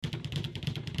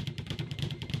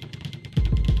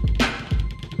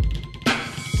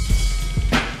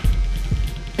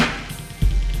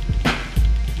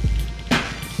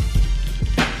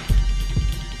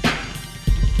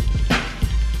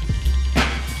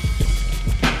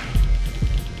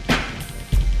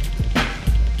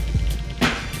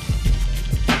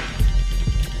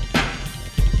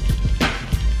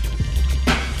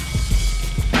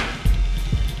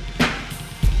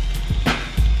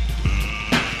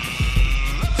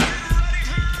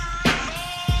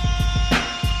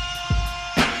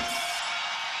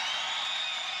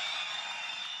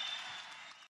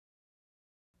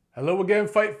Hello again,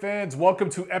 fight fans.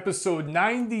 Welcome to episode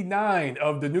 99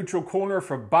 of the Neutral Corner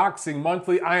for Boxing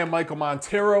Monthly. I am Michael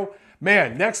Montero.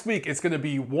 Man, next week it's going to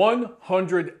be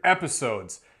 100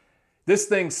 episodes. This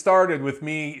thing started with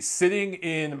me sitting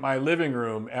in my living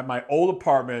room at my old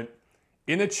apartment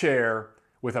in a chair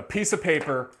with a piece of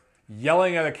paper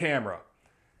yelling at a camera.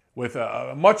 With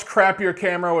a much crappier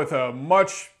camera, with a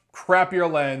much crappier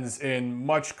lens and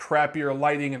much crappier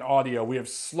lighting and audio. We have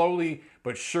slowly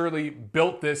but surely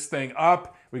built this thing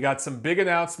up. We got some big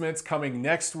announcements coming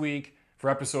next week for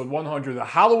episode 100, the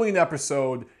Halloween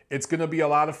episode. It's going to be a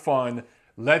lot of fun.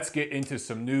 Let's get into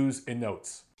some news and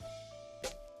notes.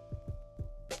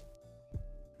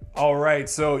 All right,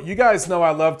 so you guys know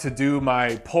I love to do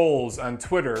my polls on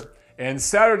Twitter. And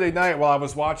Saturday night, while I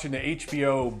was watching the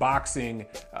HBO boxing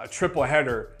triple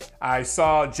header, I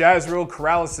saw Jazriel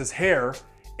Corrales' hair,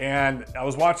 and I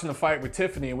was watching the fight with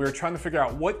Tiffany, and we were trying to figure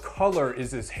out what color is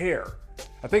his hair.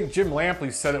 I think Jim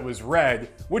Lampley said it was red,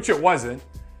 which it wasn't,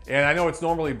 and I know it's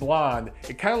normally blonde.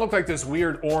 It kind of looked like this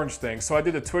weird orange thing, so I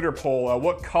did a Twitter poll,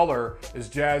 what color is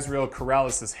Jazriel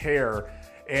Corrales' hair?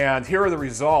 And here are the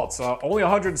results. Only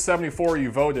 174 of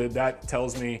you voted. That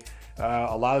tells me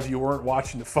a lot of you weren't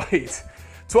watching the fight.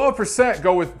 12%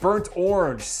 go with burnt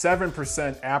orange,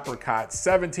 7% apricot,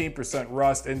 17%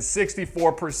 rust, and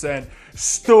 64%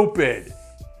 stupid.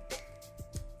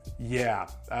 Yeah,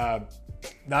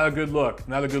 not a good look.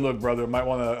 Not a good look, brother. Might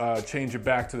want to change it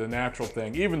back to the natural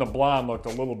thing. Even the blonde looked a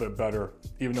little bit better,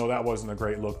 even though that wasn't a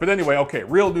great look. But anyway, okay,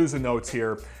 real news and notes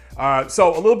here.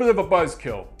 So a little bit of a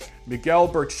buzzkill. Miguel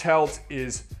Berchelt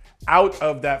is out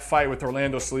of that fight with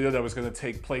Orlando Salido that was going to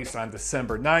take place on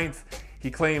December 9th. He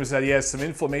claims that he has some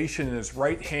inflammation in his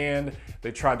right hand.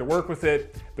 They tried to work with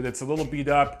it, but it's a little beat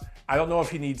up. I don't know if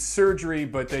he needs surgery,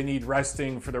 but they need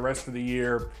resting for the rest of the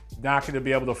year. Not going to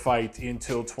be able to fight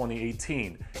until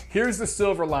 2018. Here's the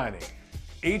silver lining.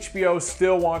 HBO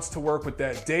still wants to work with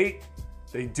that date.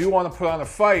 They do want to put on a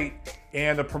fight,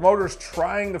 and the promoter's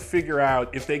trying to figure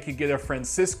out if they could get a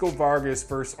Francisco Vargas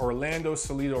versus Orlando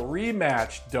Salido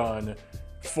rematch done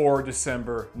for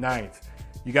December 9th.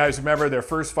 You guys remember their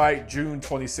first fight, June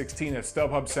 2016 at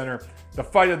StubHub Center. The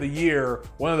fight of the year,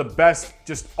 one of the best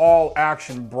just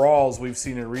all-action brawls we've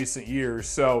seen in recent years.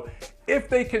 So if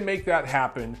they can make that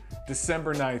happen,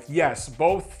 December 9th, yes,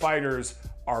 both fighters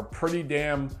are pretty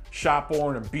damn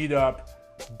shot-born and beat up,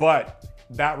 but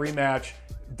that rematch,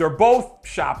 they're both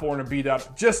shot-born and beat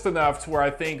up just enough to where I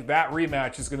think that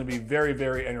rematch is going to be very,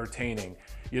 very entertaining.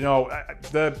 You know,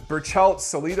 the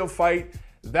Berchelt-Salido fight,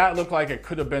 that looked like it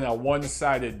could have been a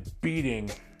one-sided beating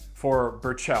for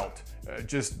Berchelt,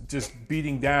 just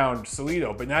beating down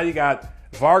Salido. But now you got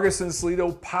Vargas and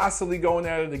Salido possibly going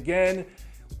at it again.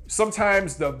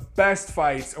 Sometimes the best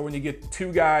fights are when you get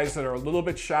two guys that are a little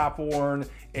bit shop-worn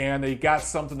and they got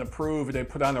something to prove and they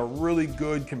put on a really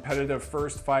good competitive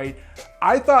first fight.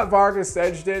 I thought Vargas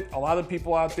edged it. A lot of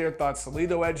people out there thought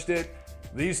Salido edged it.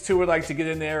 These two would like to get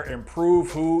in there and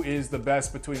prove who is the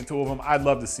best between the two of them. I'd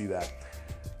love to see that.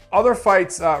 Other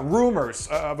fights, rumors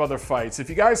of other fights. If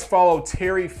you guys follow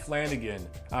Terry Flanagan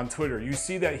on Twitter, you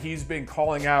see that he's been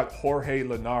calling out Jorge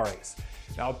Linares.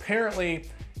 Now, apparently,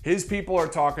 his people are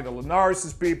talking to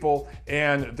Linares' people,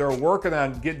 and they're working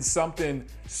on getting something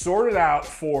sorted out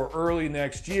for early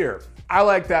next year. I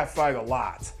like that fight a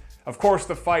lot. Of course,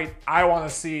 the fight I want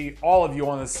to see, all of you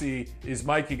want to see, is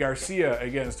Mikey Garcia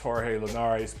against Jorge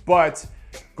Linares. But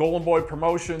Golden Boy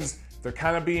Promotions, they're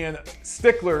kind of being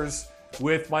sticklers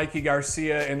with Mikey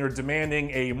Garcia, and they're demanding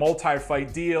a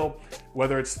multi-fight deal,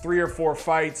 whether it's 3 or 4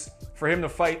 fights, for him to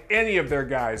fight any of their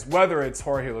guys, whether it's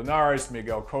Jorge Linares,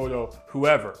 Miguel Cotto,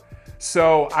 whoever.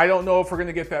 So I don't know if we're going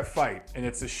to get that fight, and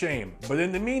it's a shame. But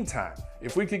in the meantime,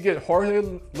 if we could get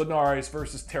Jorge Linares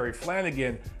versus Terry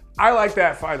Flanagan, I like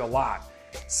that fight a lot.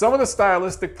 Some of the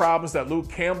stylistic problems that Luke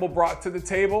Campbell brought to the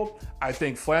table, I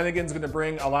think Flanagan's going to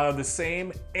bring a lot of the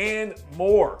same and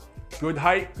more. Good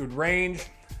height, good range.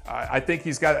 I think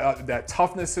he's got that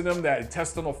toughness in him, that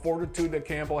intestinal fortitude that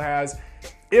Campbell has.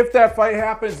 If that fight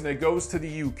happens and it goes to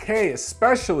the UK,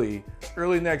 especially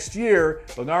early next year,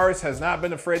 Linares has not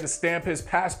been afraid to stamp his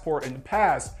passport in the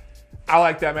past. I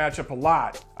like that matchup a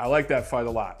lot. I like that fight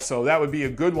a lot. So that would be a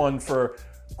good one for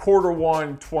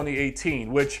Q1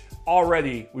 2018, which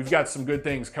already we've got some good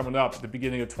things coming up at the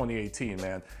beginning of 2018,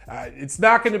 man.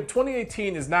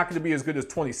 2018 is not going to be as good as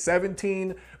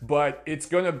 2017, but it's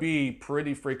going to be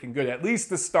pretty freaking good. At least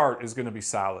the start is going to be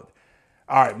solid.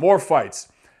 All right, more fights.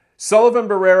 Sullivan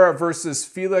Barrera versus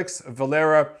Felix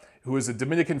Valera, who is a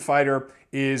Dominican fighter,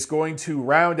 is going to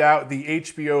round out the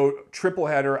HBO triple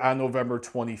header on November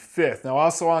 25th. Now,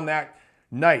 also on that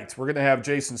night. We're going to have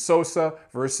Jason Sosa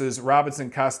versus Robinson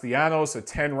Castellanos, a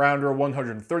 10-rounder,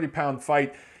 130-pound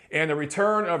fight, and the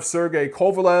return of Sergey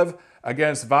Kovalev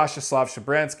against Vyacheslav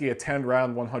Shabransky, a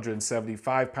 10-round,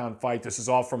 175-pound fight. This is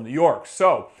all from New York.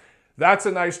 So that's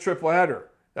a nice triple header.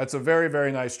 That's a very,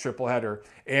 very nice triple header.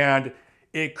 And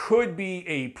it could be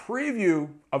a preview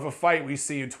of a fight we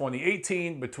see in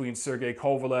 2018 between Sergey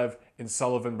Kovalev and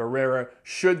Sullivan Barrera,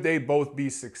 should they both be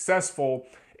successful.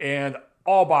 And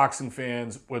all boxing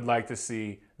fans would like to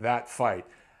see that fight.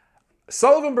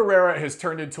 Sullivan Barrera has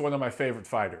turned into one of my favorite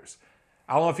fighters.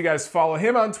 I don't know if you guys follow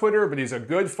him on Twitter, but he's a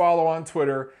good follow on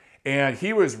Twitter. And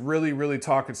he was really, really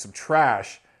talking some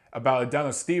trash about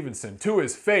Adonis Stevenson to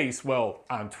his face. Well,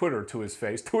 on Twitter, to his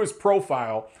face, to his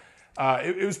profile.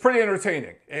 It was pretty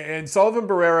entertaining. And Sullivan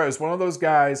Barrera is one of those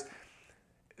guys.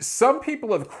 Some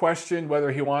people have questioned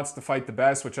whether he wants to fight the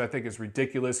best, which I think is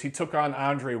ridiculous. He took on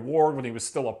Andre Ward when he was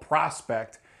still a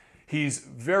prospect. He's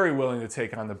very willing to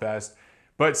take on the best.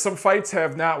 But some fights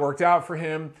have not worked out for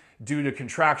him due to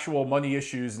contractual money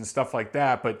issues and stuff like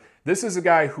that. But this is a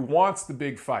guy who wants the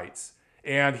big fights.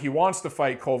 And he wants to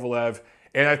fight Kovalev.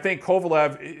 And I think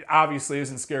Kovalev obviously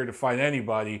isn't scared to fight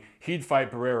anybody. He'd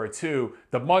fight Barrera too.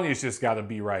 The money's just got to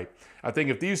be right. I think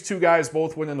if these two guys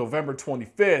both win on November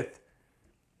 25th,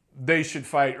 they should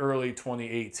fight early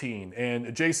 2018.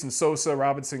 And Jason Sosa,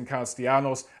 Robinson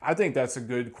Castellanos, I think that's a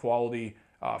good quality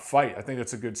fight. I think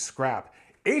that's a good scrap.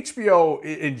 HBO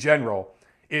in general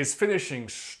is finishing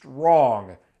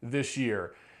strong this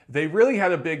year. They really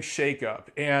had a big shakeup.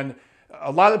 And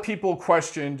a lot of people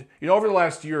questioned, over the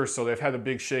last year or so, they've had a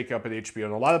big shakeup at HBO.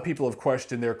 And a lot of people have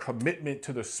questioned their commitment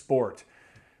to the sport.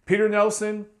 Peter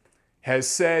Nelson has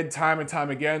said time and time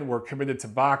again, we're committed to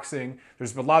boxing.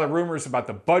 There's been a lot of rumors about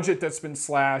the budget that's been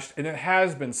slashed, and it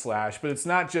has been slashed, but it's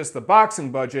not just the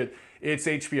boxing budget, it's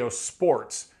HBO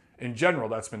Sports in general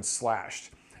that's been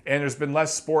slashed. And there's been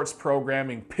less sports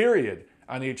programming, period,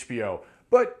 on HBO.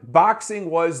 But boxing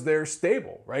was their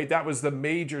staple, right? That was the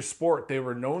major sport they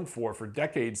were known for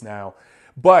decades now.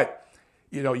 But,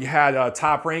 you had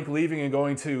Top Rank leaving and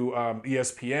going to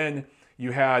ESPN.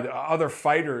 You had other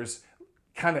fighters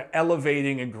kind of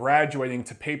elevating and graduating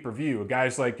to pay-per-view.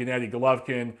 Guys like Gennady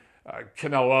Golovkin,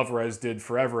 Canelo Alvarez did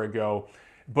forever ago.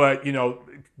 But,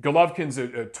 Golovkin's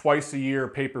a twice-a-year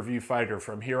pay-per-view fighter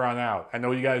from here on out. I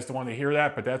know you guys don't want to hear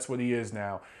that, but that's what he is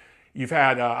now. You've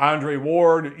had Andre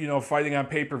Ward, fighting on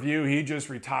pay-per-view. He just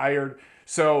retired.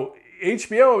 So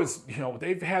HBO is,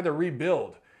 they've had to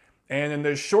rebuild. And in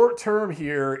the short term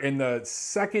here, in the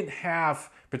second half,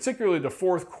 particularly the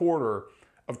fourth quarter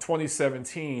of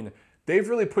 2017, they've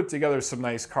really put together some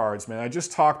nice cards, man. I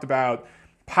just talked about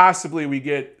possibly we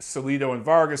get Salido and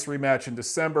Vargas rematch in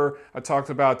December. I talked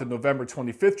about the November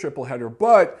 25th triple header.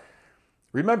 But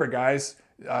remember, guys,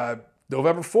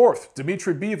 November 4th,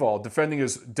 Dimitri Bivol defending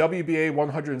his WBA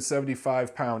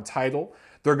 175-pound title.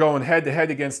 They're going head-to-head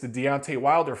against the Deontay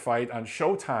Wilder fight on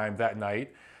Showtime that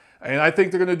night. And I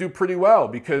think they're going to do pretty well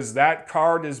because that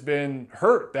card has been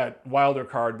hurt, that Wilder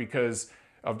card, because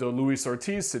of the Luis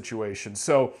Ortiz situation.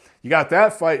 So you got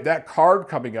that fight, that card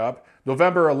coming up.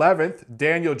 November 11th,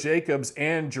 Daniel Jacobs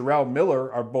and Jarrell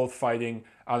Miller are both fighting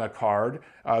on a card.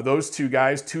 Those two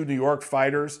guys, two New York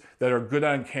fighters that are good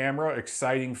on camera,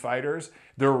 exciting fighters.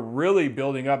 They're really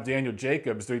building up Daniel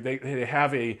Jacobs. They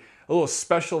have a little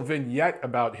special vignette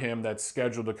about him that's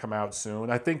scheduled to come out soon.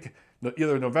 I think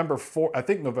either November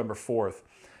 4th.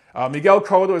 Miguel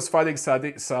Cotto is fighting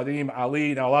Sadim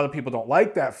Ali. Now, a lot of people don't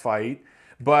like that fight,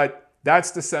 but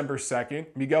that's December 2nd.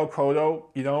 Miguel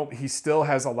Cotto, he still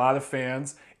has a lot of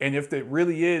fans. And if it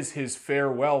really is his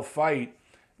farewell fight,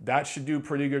 that should do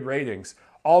pretty good ratings.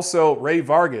 Also, Ray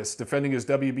Vargas defending his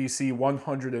WBC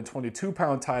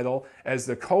 122-pound title as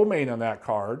the co-main on that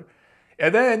card.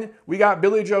 And then we got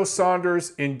Billy Joe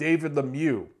Saunders and David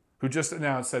Lemieux, who just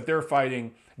announced that they're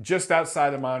fighting just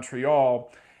outside of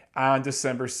Montreal on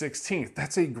December 16th.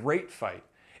 That's a great fight.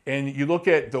 And you look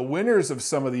at the winners of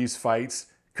some of these fights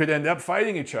could end up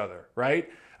fighting each other, right?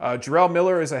 Jarrell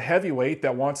Miller is a heavyweight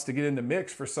that wants to get in the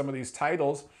mix for some of these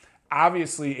titles.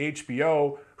 Obviously,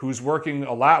 HBO, who's working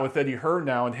a lot with Eddie Hearn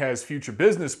now and has future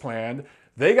business planned,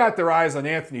 they got their eyes on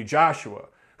Anthony Joshua,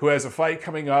 who has a fight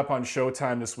coming up on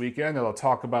Showtime this weekend that I'll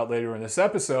talk about later in this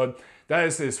episode. That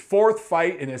is his fourth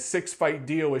fight in his 6-fight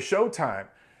deal with Showtime.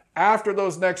 After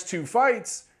those next two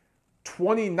fights,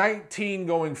 2019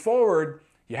 going forward,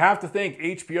 you have to think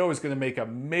HBO is going to make a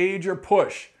major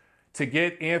push to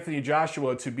get Anthony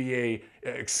Joshua to be a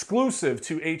exclusive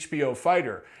to HBO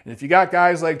fighter. And if you got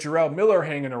guys like Jarrell Miller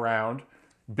hanging around,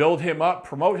 build him up,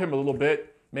 promote him a little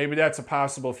bit, maybe that's a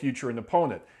possible future and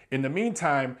opponent. In the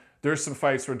meantime, there's some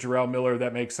fights with Jarrell Miller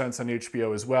that make sense on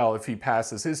HBO as well if he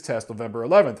passes his test November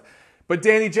 11th. But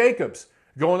Danny Jacobs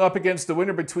going up against the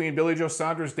winner between Billy Joe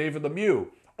Saunders, David Lemieux,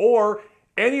 or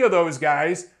any of those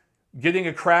guys getting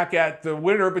a crack at the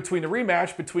winner between the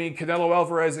rematch between Canelo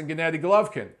Alvarez and Gennady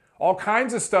Golovkin. All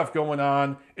kinds of stuff going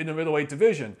on in the middleweight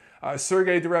division.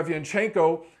 Sergey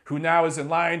Derevyanchenko, who now is in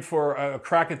line for a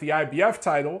crack at the IBF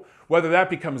title, whether that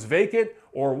becomes vacant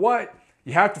or what,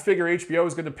 you have to figure HBO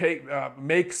is going to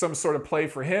make some sort of play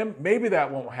for him. Maybe that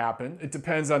won't happen. It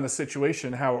depends on the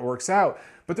situation, how it works out.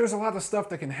 But there's a lot of stuff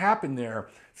that can happen there.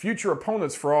 Future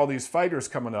opponents for all these fighters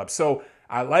coming up. So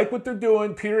I like what they're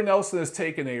doing. Peter Nelson has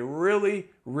taken a really,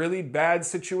 really bad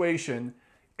situation,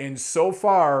 and so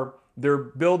far they're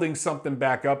building something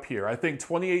back up here. I think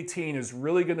 2018 is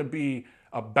really going to be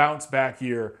a bounce back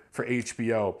year for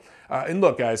HBO. And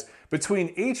look, guys,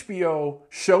 between HBO,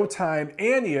 Showtime,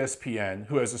 and ESPN,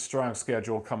 who has a strong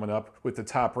schedule coming up with the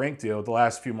Top Rank deal the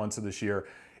last few months of this year,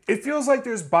 it feels like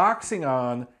there's boxing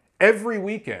on every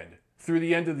weekend through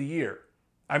the end of the year.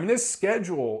 I mean, this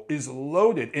schedule is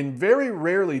loaded, and very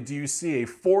rarely do you see a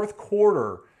fourth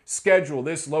quarter schedule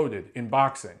this loaded in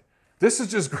boxing. This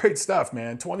is just great stuff,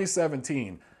 man.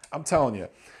 2017, I'm telling you.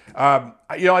 I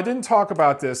didn't talk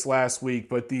about this last week,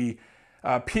 but the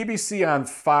PBC on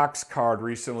Fox card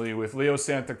recently with Leo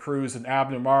Santa Cruz and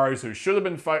Abner Mares, who should have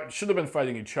been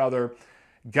fighting each other,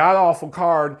 god awful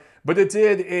card, but it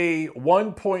did a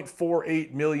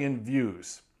 1.48 million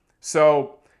views.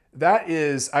 So that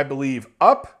is, I believe,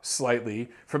 up slightly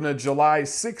from the July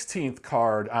 16th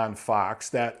card on Fox,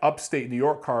 that upstate New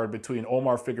York card between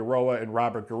Omar Figueroa and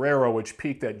Robert Guerrero, which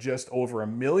peaked at just over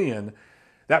 1 million.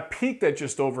 That peaked at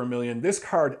just over 1 million. This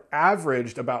card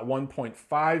averaged about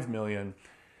 1.5 million.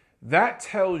 That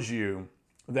tells you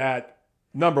that,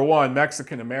 number one,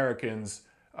 Mexican Americans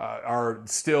are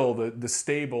still the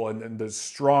stable and the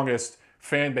strongest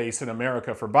fan base in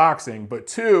America for boxing. But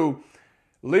two,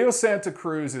 Leo Santa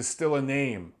Cruz is still a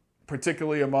name,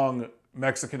 particularly among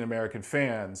Mexican American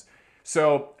fans.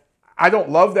 So I don't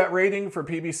love that rating for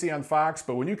PBC on Fox,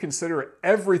 but when you consider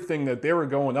everything that they were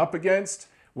going up against,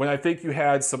 when I think you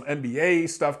had some NBA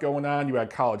stuff going on, you had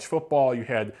college football, you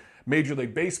had Major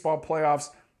League Baseball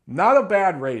playoffs, not a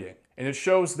bad rating. And it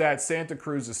shows that Santa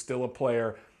Cruz is still a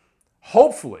player.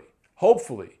 Hopefully,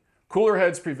 cooler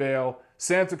heads prevail.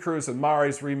 Santa Cruz and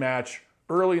Mares rematch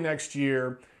early next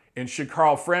year. And should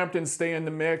Carl Frampton stay in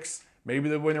the mix, maybe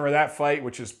the winner of that fight,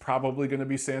 which is probably going to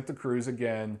be Santa Cruz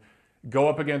again, go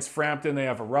up against Frampton. They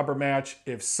have a rubber match.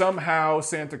 If somehow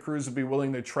Santa Cruz would be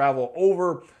willing to travel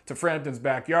over to Frampton's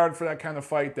backyard for that kind of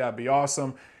fight, that'd be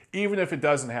awesome. Even if it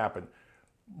doesn't happen,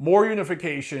 more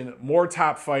unification, more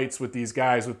top fights with these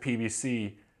guys with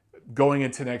PBC going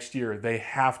into next year. They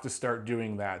have to start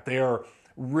doing that. They are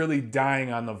really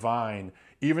dying on the vine.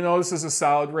 Even though this is a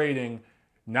solid rating,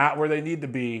 not where they need to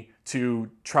be to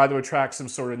try to attract some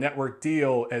sort of network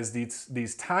deal as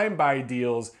these time-buy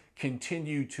deals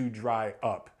continue to dry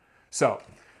up. So,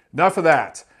 enough of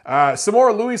that. Some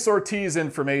more Luis Ortiz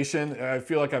information. I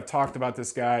feel like I've talked about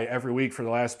this guy every week for the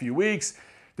last few weeks.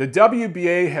 The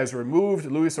WBA has removed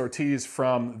Luis Ortiz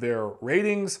from their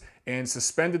ratings and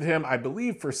suspended him, I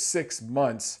believe, for 6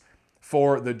 months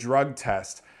for the drug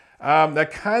test.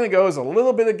 That kind of goes a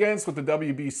little bit against what the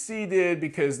WBC did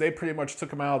because they pretty much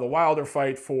took him out of the Wilder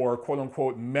fight for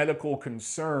quote-unquote medical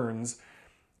concerns.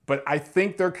 But I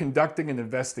think they're conducting an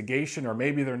investigation, or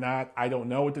maybe they're not. I don't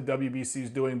know what the WBC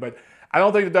is doing, but I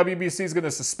don't think the WBC is going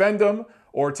to suspend them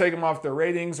or take them off their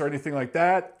ratings or anything like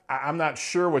that. I'm not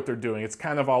sure what they're doing. It's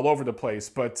kind of all over the place.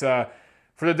 But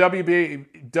for the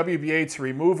WBA to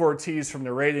remove Ortiz from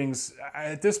their ratings,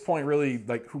 at this point, really,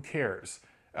 like, who cares?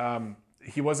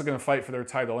 He wasn't going to fight for their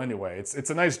title anyway. It's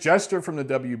a nice gesture from the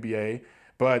WBA,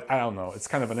 but I don't know. It's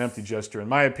kind of an empty gesture, in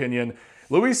my opinion.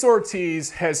 Luis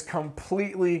Ortiz has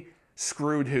completely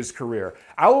screwed his career.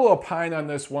 I will opine on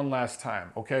this one last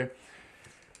time, okay?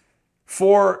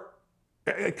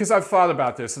 Because I've thought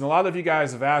about this, and a lot of you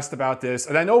guys have asked about this,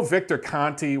 and I know Victor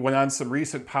Conti went on some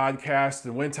recent podcasts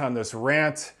and went on this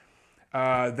rant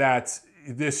that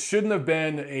this shouldn't have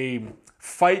been a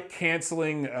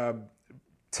fight-canceling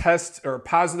test or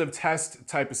positive test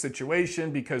type of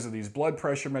situation because of these blood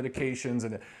pressure medications,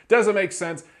 and it doesn't make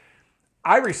sense.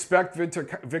 I respect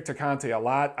Victor Conte a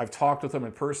lot. I've talked with him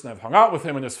in person. I've hung out with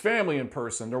him and his family in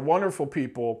person. They're wonderful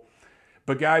people.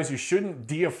 But guys, you shouldn't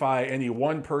deify any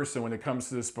one person when it comes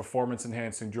to this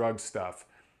performance-enhancing drug stuff.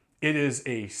 It is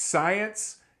a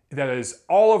science that is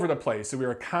all over the place. So we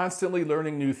are constantly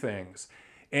learning new things.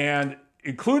 And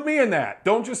include me in that.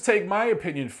 Don't just take my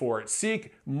opinion for it.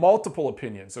 Seek multiple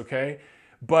opinions, okay?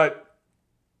 But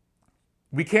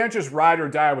We can't just ride or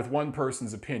die with one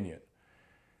person's opinion.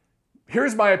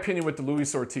 Here's my opinion with the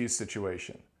Luis Ortiz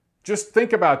situation. Just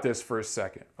think about this for a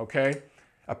second, okay?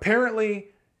 Apparently,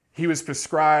 he was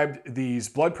prescribed these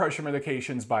blood pressure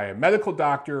medications by a medical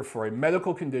doctor for a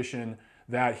medical condition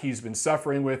that he's been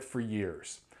suffering with for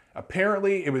years.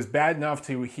 Apparently, it was bad enough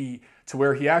to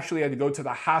where he actually had to go to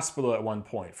the hospital at one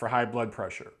point for high blood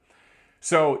pressure.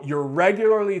 So you're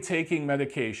regularly taking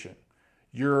medication.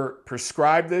 You're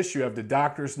prescribed this, you have the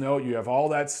doctor's note, you have all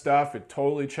that stuff, it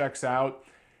totally checks out.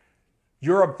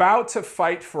 You're about to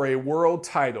fight for a world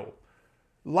title,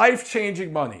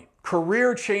 life-changing money,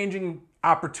 career-changing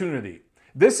opportunity.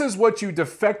 This is what you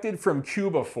defected from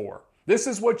Cuba for. This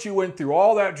is what you went through,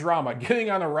 all that drama, getting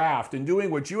on a raft and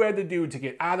doing what you had to do to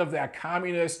get out of that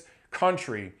communist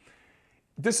country.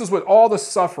 This is what all the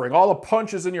suffering, all the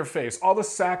punches in your face, all the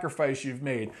sacrifice you've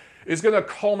made is going to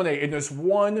culminate in this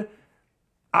one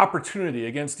opportunity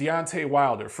against Deontay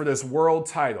Wilder for this world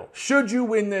title. Should you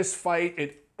win this fight,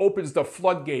 it opens the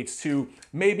floodgates to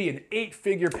maybe an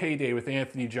 8-figure payday with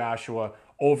Anthony Joshua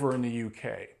over in the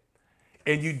UK.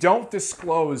 And you don't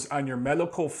disclose on your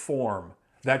medical form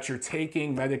that you're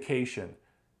taking medication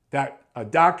that a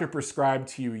doctor prescribed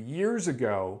to you years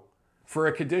ago for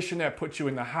a condition that put you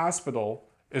in the hospital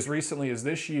as recently as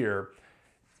this year.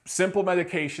 Simple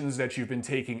medications that you've been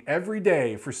taking every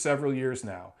day for several years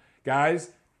now.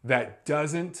 Guys, that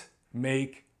doesn't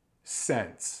make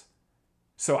sense.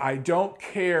 So I don't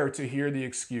care to hear the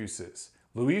excuses.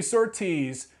 Luis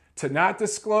Ortiz, to not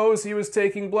disclose he was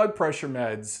taking blood pressure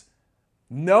meds,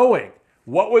 knowing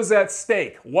what was at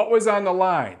stake, what was on the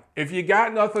line. If you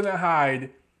got nothing to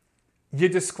hide, you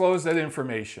disclose that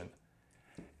information.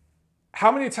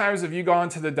 How many times have you gone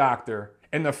to the doctor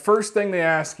and the first thing they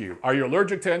ask you, are you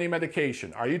allergic to any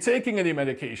medication? Are you taking any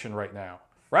medication right now?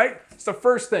 Right? It's the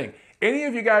first thing. Any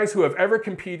of you guys who have ever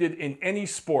competed in any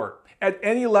sport, at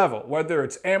any level, whether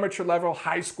it's amateur level,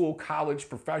 high school, college,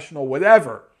 professional,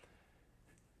 whatever,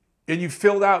 and you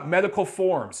filled out medical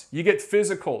forms, you get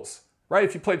physicals, right?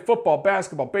 If you played football,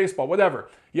 basketball, baseball, whatever,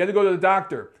 you had to go to the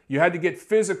doctor. You had to get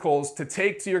physicals to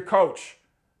take to your coach.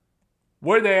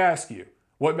 What did they ask you?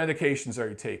 What medications are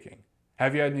you taking?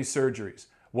 Have you had any surgeries?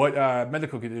 What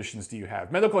medical conditions do you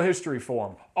have? Medical history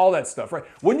form, all that stuff, right?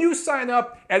 When you sign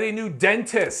up at a new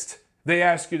dentist, they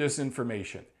ask you this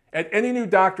information. At any new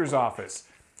doctor's office,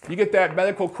 you get that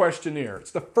medical questionnaire.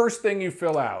 It's the first thing you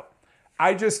fill out.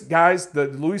 Guys, the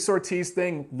Luis Ortiz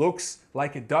thing looks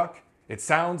like a duck. It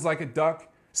sounds like a duck.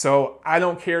 So I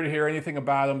don't care to hear anything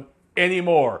about him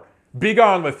anymore. Be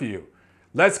gone with you.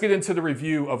 Let's get into the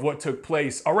review of what took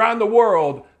place around the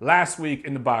world last week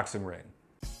in the boxing ring.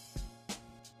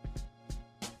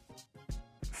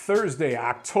 Thursday,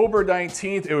 October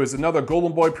 19th, it was another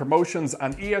Golden Boy Promotions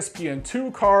on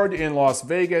ESPN2 card in Las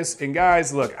Vegas. And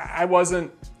guys, look, I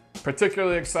wasn't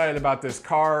particularly excited about this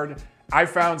card. I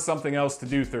found something else to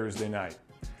do Thursday night.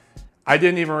 I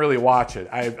didn't even really watch it.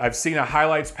 I've seen a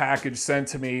highlights package sent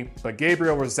to me, but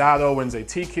Gabriel Rosado wins a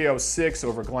TKO 6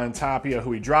 over Glenn Tapia,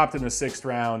 who he dropped in the 6th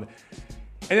round,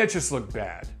 and it just looked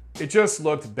bad. It just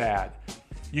looked bad.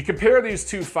 You compare these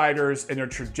two fighters and their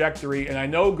trajectory, and I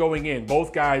know going in,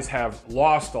 both guys have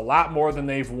lost a lot more than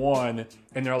they've won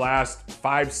in their last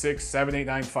 5, 6, 7, 8,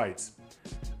 9 fights.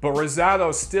 But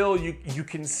Rosado still, you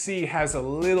can see, has a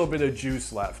little bit of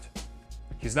juice left.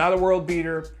 He's not a world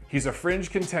beater. He's a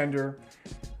fringe contender.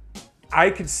 I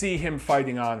could see him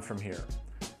fighting on from here.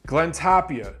 Glenn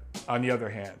Tapia, on the other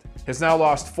hand, has now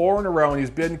lost 4 in a row, and he's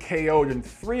been KO'd in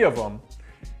 3 of them.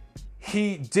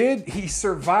 He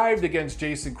survived against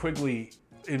Jason Quigley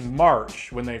in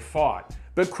March when they fought,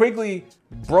 but Quigley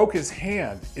broke his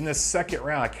hand in the 2nd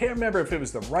round. I can't remember if it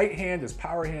was the right hand, his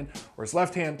power hand, or his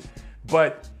left hand,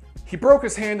 but he broke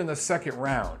his hand in the 2nd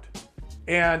round,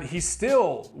 and he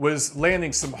still was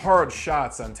landing some hard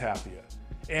shots on Tapia,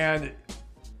 and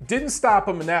didn't stop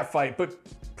him in that fight, but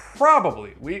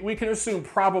probably, we can assume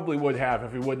probably would have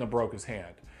if he wouldn't have broke his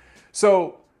hand.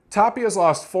 So Tapia's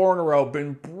lost 4 in a row,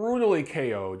 been brutally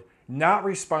KO'd, not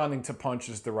responding to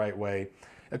punches the right way.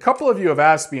 A couple of you have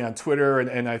asked me on Twitter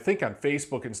and I think on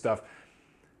Facebook and stuff,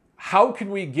 how can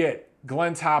we get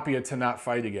Glenn Tapia to not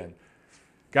fight again?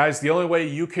 Guys, the only way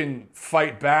you can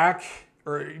fight back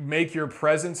or make your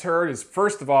presence heard is,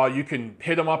 first of all, you can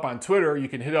hit him up on Twitter. You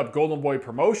can hit up Golden Boy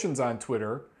Promotions on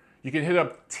Twitter. You can hit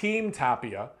up Team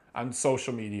Tapia on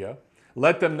social media.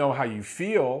 Let them know how you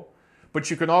feel. But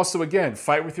you can also, again,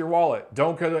 fight with your wallet.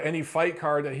 Don't go to any fight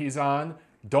card that he's on.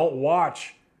 Don't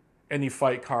watch any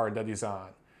fight card that he's on.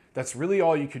 That's really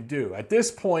all you can do. At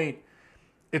this point,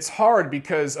 it's hard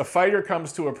because a fighter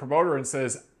comes to a promoter and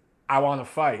says, I want to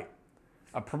fight.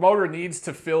 A promoter needs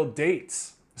to fill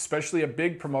dates, especially a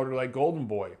big promoter like Golden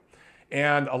Boy.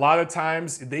 And a lot of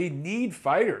times they need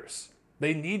fighters.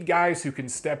 They need guys who can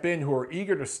step in, who are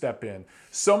eager to step in.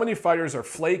 So many fighters are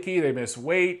flaky, they miss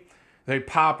weight, they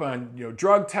pop on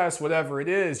drug tests, whatever it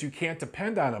is. You can't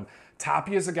depend on them.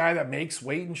 Tapia is a guy that makes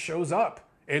weight and shows up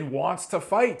and wants to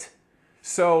fight.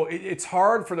 So it's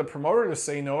hard for the promoter to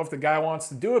say no if the guy wants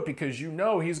to do it, because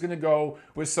he's going to go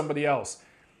with somebody else.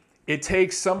 It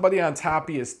takes somebody on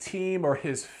Tapia's team or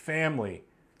his family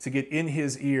to get in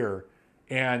his ear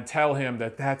and tell him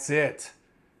that that's it.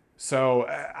 So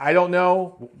I don't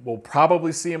know. We'll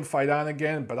probably see him fight on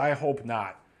again, but I hope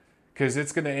not, because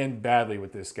it's going to end badly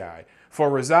with this guy.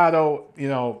 For Rosado,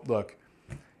 look,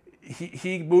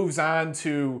 he moves on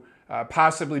to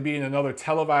possibly being another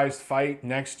televised fight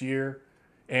next year,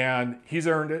 and he's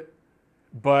earned it.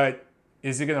 But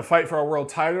is he going to fight for a world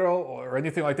title or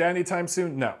anything like that anytime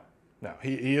soon? No.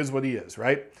 He is what he is,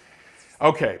 right?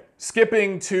 Okay,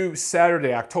 skipping to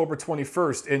Saturday, October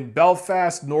 21st, in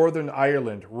Belfast, Northern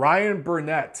Ireland, Ryan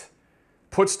Burnett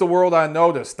puts the world on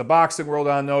notice, the boxing world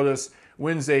on notice,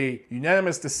 wins a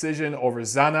unanimous decision over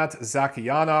Zanat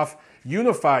Zakyanov,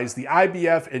 unifies the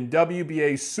IBF and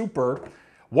WBA Super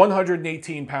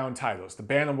 118-pound titles, the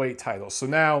bantamweight titles. So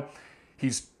now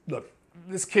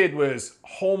this kid was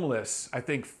homeless, I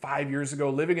think 5 years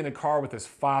ago, living in a car with his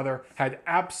father, had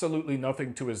absolutely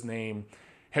nothing to his name,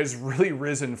 has really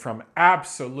risen from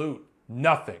absolutely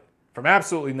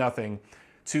nothing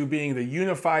to being the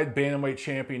unified bantamweight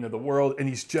champion of the world, and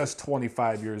he's just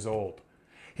 25 years old.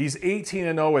 He's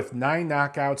 18-0 with 9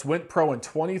 knockouts, went pro in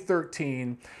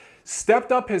 2013,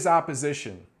 stepped up his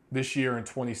opposition this year in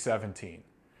 2017,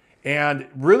 and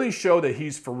really showed that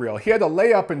he's for real. He had a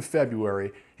layup in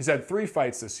February. He's had 3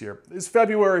 fights this year. His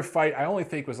February fight, I only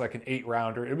think, was like an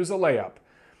 8-rounder. It was a layup.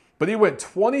 But he went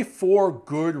 24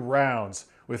 good rounds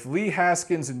with Lee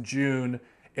Haskins in June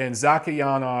and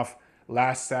Zakyanov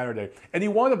last Saturday. And he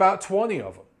won about 20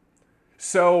 of them.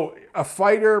 So a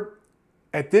fighter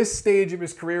at this stage of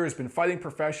his career has been fighting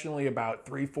professionally about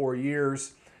 3-4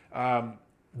 years.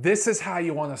 This is how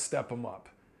you want to step him up.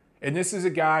 And this is a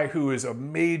guy who is a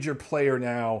major player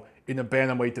now in the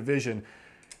bantamweight division.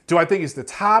 Do I think he's the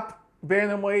top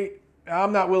bantamweight?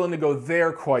 I'm not willing to go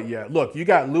there quite yet. Look, you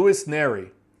got Luis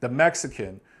Neri, the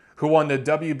Mexican, who won the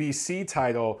WBC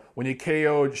title when he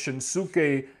KO'd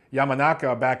Shinsuke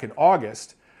Yamanaka back in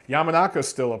August. Yamanaka's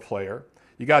still a player.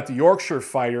 You got the Yorkshire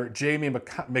fighter, Jamie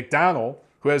McDonnell,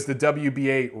 who has the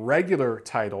WBA regular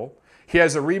title. He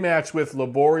has a rematch with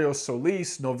Laborio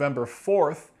Solis November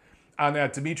 4th on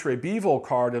that Dimitri Bivol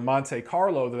card in Monte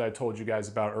Carlo that I told you guys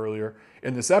about earlier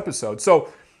in this episode.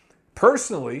 So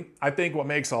personally, I think what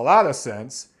makes a lot of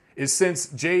sense is, since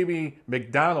Jamie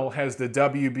McDonnell has the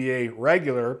WBA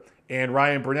regular and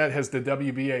Ryan Burnett has the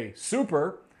WBA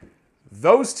Super,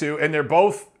 those two, and they're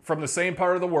both from the same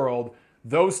part of the world,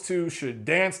 those two should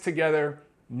dance together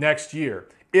next year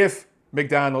if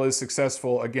McDonnell is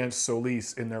successful against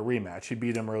Solis in their rematch. He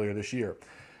beat him earlier this year.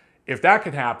 If that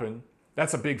could happen,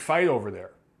 that's a big fight over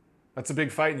there. That's a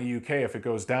big fight in the UK if it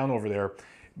goes down over there.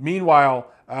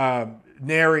 Meanwhile,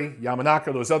 Neri,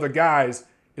 Yamanaka, those other guys,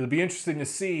 it'll be interesting to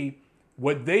see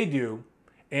what they do.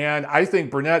 And I think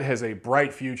Burnett has a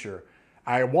bright future.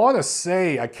 I want to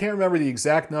say, I can't remember the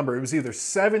exact number. It was either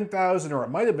 7,000 or it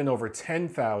might have been over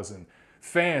 10,000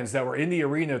 fans that were in the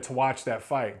arena to watch that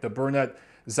fight, the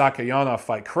Burnett-Zakyanov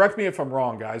fight. Correct me if I'm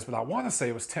wrong, guys, but I want to say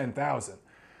it was 10,000.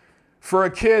 For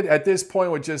a kid at this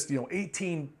point with just his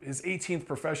 18th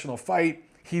professional fight,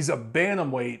 he's a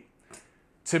bantamweight.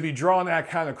 To be drawing that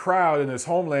kind of crowd in his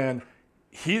homeland,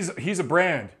 he's a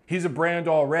brand. He's a brand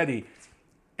already.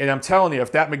 And I'm telling you,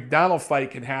 if that McDonnell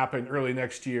fight can happen early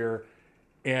next year,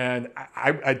 and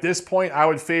at this point, I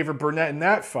would favor Burnett in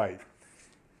that fight.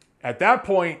 At that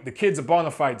point, the kid's a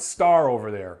bona fide star over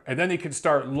there. And then he can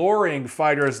start luring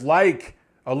fighters like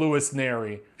a Luis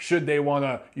Neri, should they want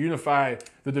to unify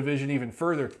the division even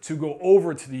further, to go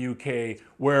over to the UK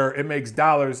where it makes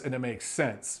dollars and it makes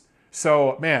sense.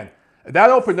 So, man,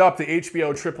 that opened up the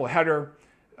HBO triple header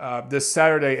this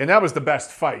Saturday, and that was the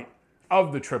best fight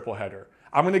of the triple header.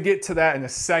 I'm going to get to that in a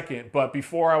second, but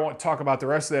before I want to talk about the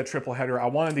rest of that triple header, I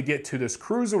wanted to get to this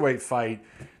cruiserweight fight,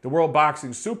 the World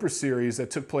Boxing Super Series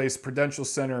that took place at Prudential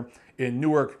Center in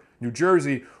Newark, New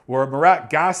Jersey, where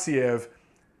Murat Gassiev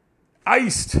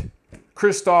iced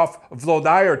Krzysztof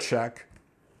Wlodarczyk.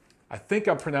 I think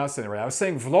I'm pronouncing it right. I was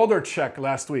saying Wlodarczyk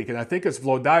last week, and I think it's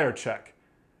Wlodarczyk.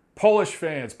 Polish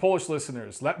fans, Polish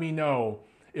listeners, let me know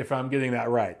if I'm getting that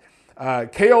right.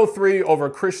 KO3 over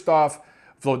Krzysztof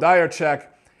Wlodarczyk.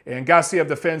 And Gassiev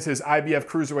defends his IBF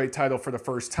Cruiserweight title for the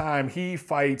first time. He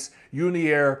fights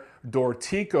Yunier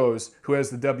Dorticos, who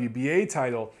has the WBA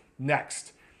title,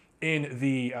 next in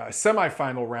the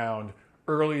semifinal round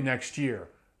early next year.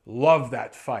 Love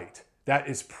that fight. That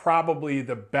is probably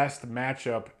the best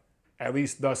matchup, at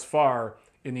least thus far,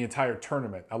 in the entire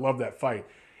tournament. I love that fight.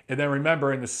 And then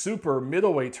remember, in the super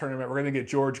middleweight tournament, we're going to get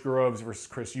George Groves versus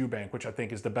Chris Eubank, which I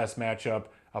think is the best matchup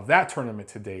of that tournament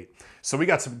to date. So we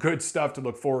got some good stuff to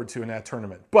look forward to in that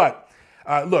tournament. But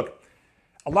look,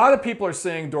 a lot of people are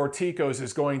saying Dorticos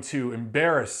is going to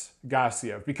embarrass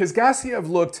Gassiev because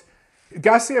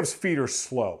Gassiev's feet are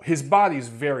slow. His body's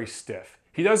very stiff.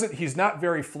 He's not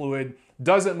very fluid,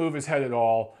 doesn't move his head at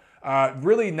all.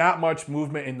 Really not much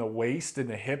movement in the waist and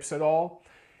the hips at all.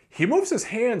 He moves his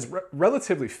hands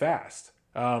relatively fast.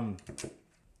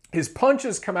 His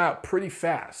punches come out pretty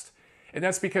fast, and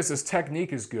that's because his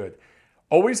technique is good.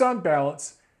 Always on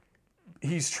balance.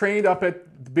 He's trained up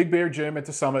at the Big Bear Gym at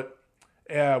the Summit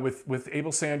with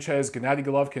Abel Sanchez, Gennady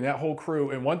Golovkin, that whole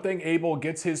crew. And one thing Abel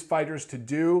gets his fighters to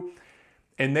do,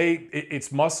 and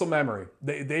it's muscle memory.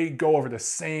 They go over the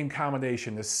same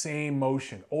combination, the same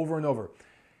motion over and over.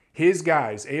 His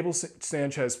guys, Abel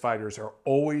Sanchez fighters, are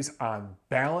always on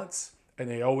balance, and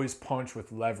they always punch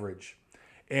with leverage.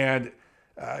 And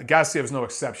Gassiev's no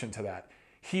exception to that.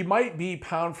 He might be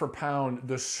pound for pound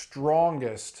the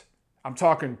strongest, I'm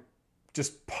talking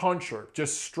just puncher,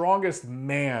 just strongest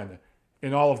man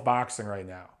in all of boxing right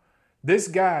now. This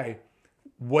guy,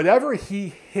 whatever he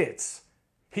hits,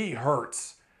 he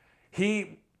hurts.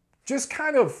 He just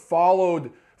kind of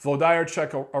followed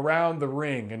Wlodarczyk around the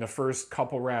ring in the first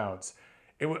couple rounds.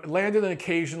 It landed an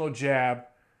occasional jab,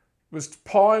 was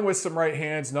pawing with some right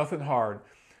hands, nothing hard.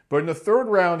 But in the third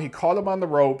round, he caught him on the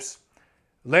ropes,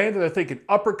 landed, I think, an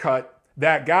uppercut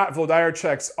that got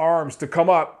Wlodarczyk's arms to come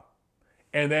up,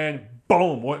 and then,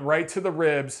 boom, went right to the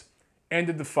ribs,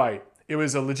 ended the fight. It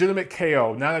was a legitimate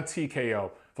KO, not a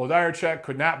TKO. Wlodarczyk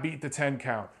could not beat the 10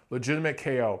 count. Legitimate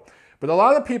KO. But a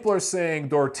lot of people are saying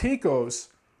Dorticos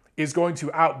is going to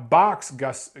outbox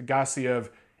Gassiev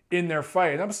in their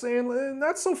fight. And I'm saying,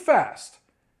 not so fast.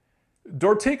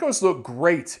 Dorticos looked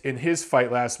great in his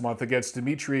fight last month against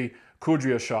Dmitry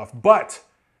Kudryashov. But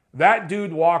that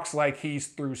dude walks like he's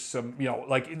through some,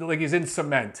 like he's in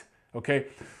cement. Okay?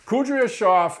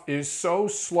 Kudryashov is so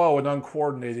slow and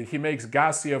uncoordinated, he makes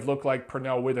Gassiev look like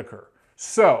Pernell Whitaker.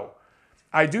 So,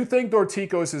 I do think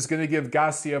Dorticos is going to give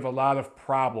Gassiev a lot of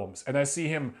problems. And I see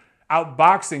him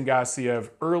outboxing Gassiev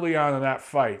early on in that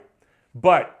fight.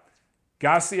 But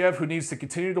Gassiev, who needs to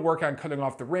continue to work on cutting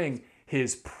off the ring,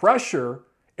 his pressure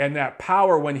and that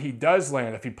power when he does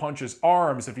land, if he punches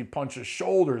arms, if he punches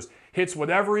shoulders, hits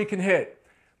whatever he can hit,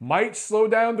 might slow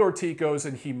down Dorticos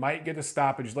and he might get a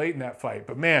stoppage late in that fight.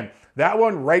 But man, that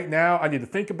one right now, I need to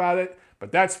think about it,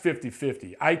 but that's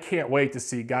 50-50. I can't wait to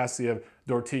see Gassiev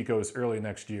Dorticos early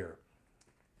next year.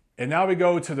 And now we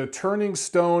go to the Turning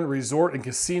Stone Resort and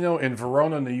Casino in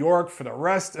Verona, New York for the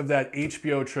rest of that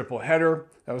HBO triple header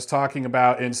I was talking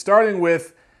about. And starting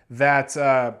with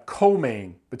that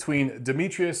co-main between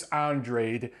Demetrius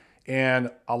Andrade and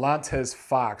Alantez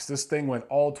Fox. This thing went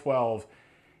all 12.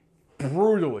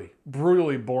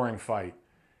 Brutally boring fight.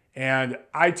 And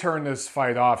I turned this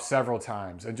fight off several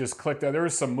times and just clicked out. There were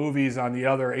some movies on the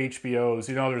other HBOs.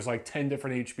 There's like 10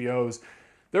 different HBOs.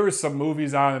 There was some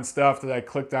movies on and stuff that I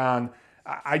clicked on.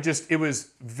 It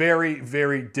was very,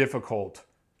 very difficult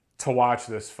to watch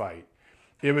this fight.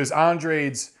 It was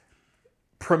Andrade's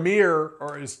premiere,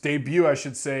 or his debut, I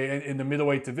should say, in the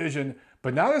middleweight division,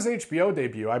 but not his HBO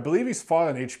debut. I believe he's fought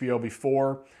on HBO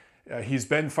before. He's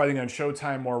been fighting on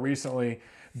Showtime more recently.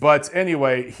 But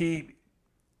anyway,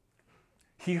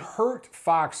 he hurt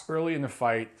Fox early in the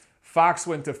fight. Fox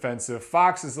went defensive.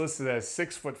 Fox is listed as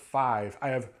 6'5". I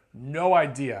have no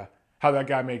idea how that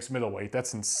guy makes middleweight.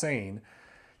 That's insane.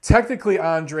 Technically,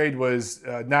 Andrade was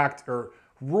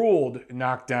ruled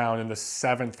knocked down in the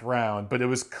 7th round, but it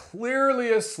was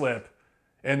clearly a slip,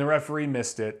 and the referee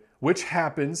missed it, which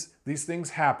happens. These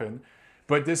things happen.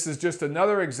 But this is just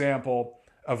another example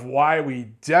of why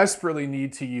we desperately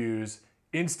need to use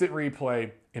instant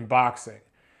replay in boxing.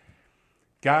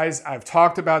 Guys, I've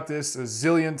talked about this a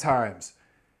zillion times.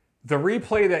 The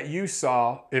replay that you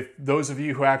saw, if those of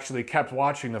you who actually kept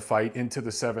watching the fight into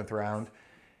the 7th round,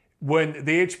 when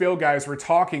the HBO guys were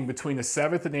talking between the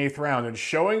 7th and 8th round and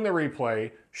showing the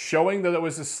replay, showing that it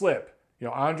was a slip,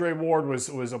 Andre Ward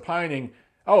was opining,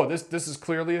 oh, this is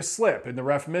clearly a slip, and the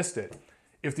ref missed it.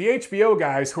 If the HBO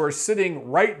guys who are sitting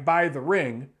right by the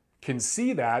ring can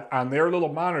see that on their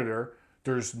little monitor,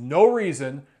 there's no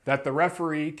reason that the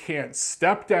referee can't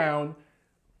step down,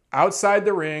 outside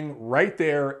the ring right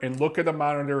there and look at a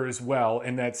monitor as well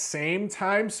in that same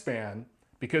time span,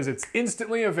 because it's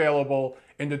instantly available,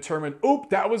 and determine, oop,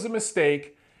 that was a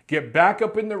mistake, get back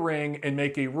up in the ring and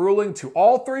make a ruling to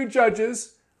all three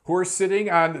judges who are sitting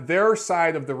on their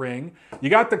side of the ring. You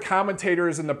got the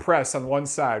commentators and the press on one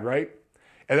side, right?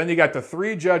 And then you got the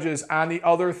three judges on the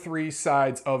other three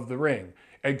sides of the ring,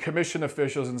 and commission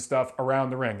officials and stuff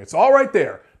around the ring. It's all right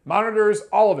there. Monitors,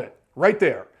 all of it, right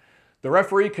there. The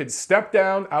referee could step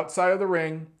down outside of the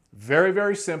ring. Very,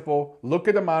 very simple. Look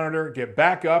at the monitor, get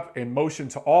back up, and motion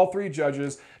to all three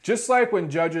judges. Just like when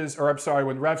when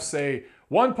refs say,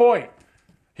 1 point.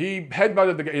 He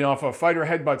headbutted the guy, if a fighter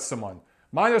headbutts someone,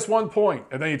 -1 point.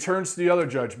 And then he turns to the other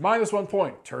judge, -1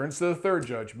 point. Turns to the third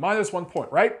judge, -1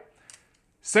 point, right?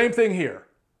 Same thing here,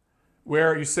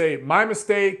 where you say, my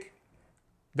mistake,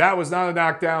 that was not a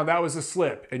knockdown, that was a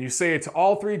slip. And you say it to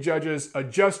all three judges,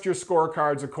 adjust your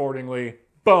scorecards accordingly.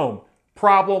 Boom.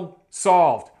 Problem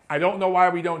solved. I don't know why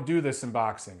we don't do this in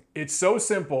boxing. It's so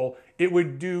simple. It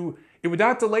would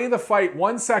not delay the fight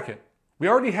 1 second. We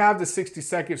already have the 60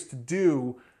 seconds to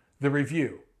do the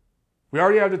review. We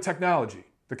already have the technology.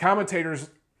 The commentators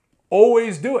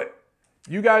always do it.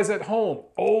 You guys at home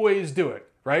always do it,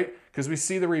 right? Because we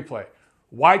see the replay.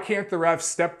 Why can't the ref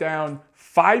step down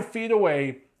 5 feet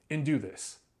away and do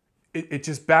this? It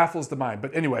just baffles the mind.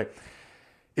 But anyway,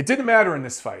 it didn't matter in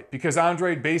this fight because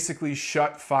Andrade basically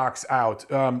shut Fox out.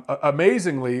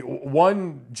 Amazingly,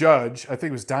 one judge, I think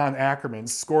it was Don Ackerman,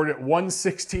 scored it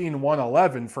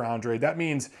 116-111 for Andrade. That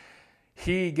means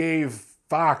he gave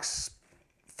Fox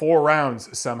 4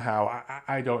 rounds somehow.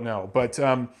 I don't know. But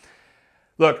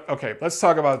look, okay, let's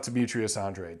talk about Demetrius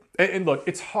Andrade. And look,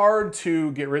 it's hard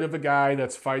to get rid of a guy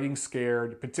that's fighting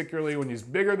scared, particularly when he's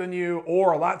bigger than you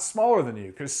or a lot smaller than you,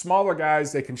 because smaller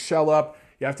guys, they can shell up.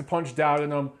 You have to punch down in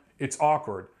them. It's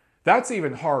awkward. That's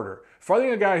even harder.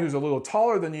 Fighting a guy who's a little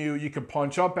taller than you can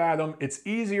punch up at him. It's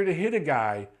easier to hit a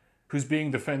guy who's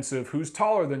being defensive, who's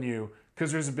taller than you,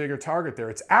 because there's a bigger target there.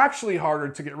 It's actually harder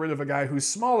to get rid of a guy who's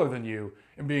smaller than you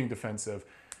and being defensive.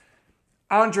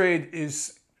 Andrade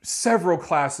is several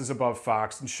classes above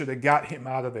Fox and should have got him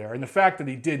out of there. And the fact that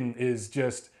he didn't is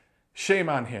just shame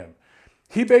on him.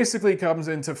 He basically comes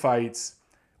into fights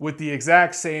with the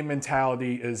exact same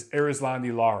mentality as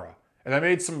Erislandy Lara. And I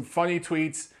made some funny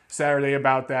tweets Saturday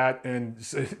about that, and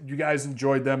you guys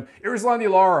enjoyed them. Erislandy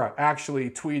Lara actually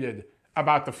tweeted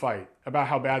about the fight, about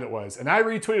how bad it was. And I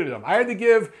retweeted him. I had to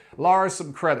give Lara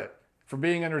some credit for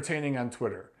being entertaining on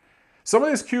Twitter. Some of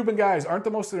these Cuban guys aren't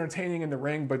the most entertaining in the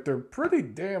ring, but they're pretty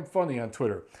damn funny on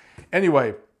Twitter.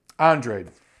 Anyway,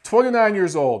 Andrade, 29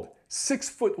 years old,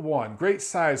 6'1", great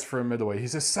size for a middleweight.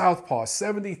 He's a southpaw,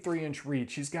 73-inch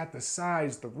reach. He's got the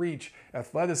size, the reach,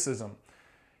 athleticism.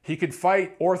 He could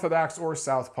fight orthodox or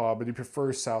southpaw, but he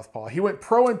prefers southpaw. He went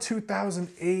pro in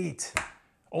 2008.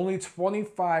 Only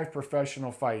 25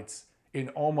 professional fights in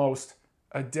almost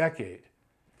a decade.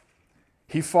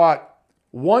 He fought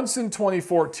once in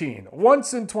 2014,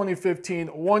 once in 2015,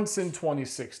 once in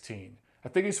 2016. I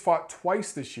think he's fought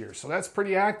twice this year, so that's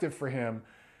pretty active for him.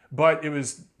 But it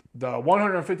was the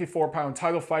 154-pound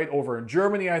title fight over in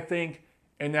Germany, I think,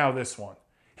 and now this one.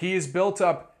 He has built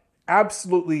up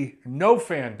absolutely no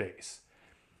fan base.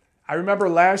 I remember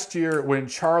last year when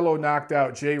Charlo knocked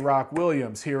out J. Rock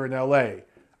Williams here in LA.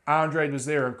 Andrade was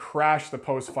there and crashed the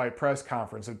post-fight press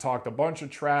conference and talked a bunch of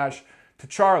trash to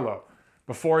Charlo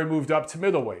before he moved up to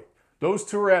middleweight. Those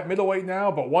two are at middleweight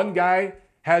now, but one guy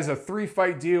has a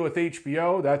 3-fight deal with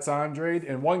HBO, that's Andrade,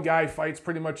 and one guy fights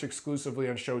pretty much exclusively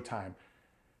on Showtime.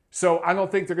 So I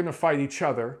don't think they're going to fight each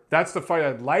other. That's the fight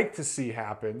I'd like to see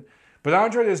happen. But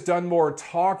Andrade has done more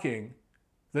talking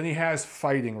than he has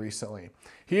fighting recently.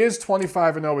 He is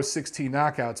 25-0 with 16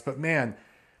 knockouts, but man,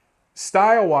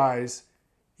 style-wise,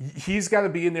 he's got to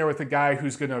be in there with a guy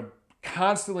who's going to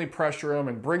constantly pressure him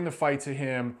and bring the fight to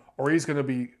him, or he's going to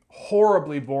be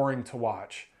horribly boring to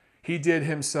watch. He did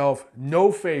himself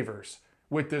no favors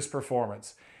with this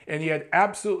performance, and he had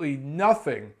absolutely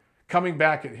nothing coming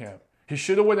back at him. He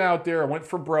should have went out there and went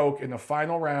for broke in the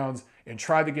final rounds and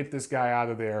tried to get this guy out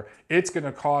of there. It's going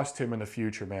to cost him in the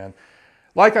future, man.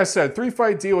 Like I said,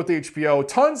 3-fight deal with HBO,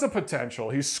 tons of potential.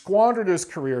 He's squandered his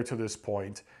career to this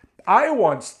point. I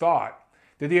once thought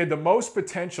that he had the most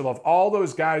potential of all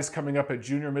those guys coming up at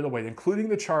junior middleweight, including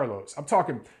the Charlos. I'm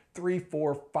talking 3,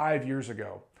 4, 5 years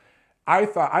ago.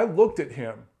 I looked at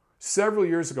him several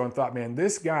years ago and thought, man,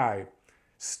 this guy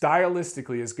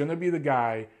stylistically is going to be the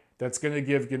guy that's going to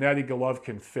give Gennady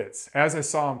Golovkin fits, as I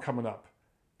saw him coming up.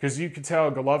 Because you could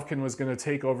tell Golovkin was going to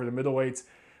take over the middleweights.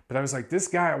 But I was like, this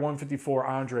guy at 154,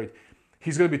 Andrade,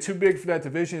 He's going to be too big for that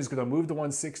division. He's going to move to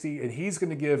 160, and he's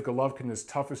going to give Golovkin his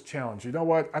toughest challenge. You know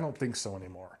what? I don't think so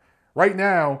anymore. Right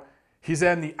now, he's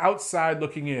on the outside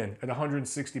looking in at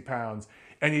 160 pounds,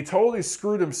 and he totally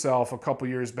screwed himself a couple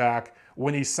years back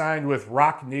when he signed with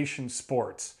Rock Nation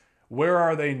Sports. Where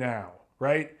are they now,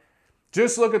 right?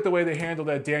 Just look at the way they handled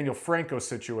that Daniel Franco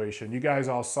situation. You guys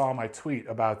all saw my tweet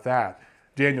about that,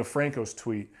 Daniel Franco's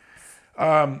tweet.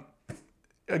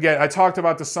 Again, I talked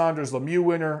about the Saunders Lemieux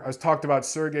winner. I talked about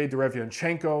Sergey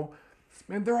Derevyanchenko.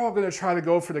 Man, they're all going to try to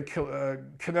go for the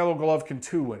Canelo Golovkin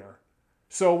 2 winner.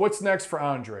 So what's next for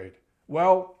Andrade?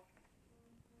 Well,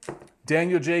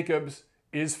 Daniel Jacobs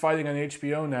is fighting on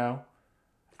HBO now.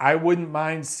 I wouldn't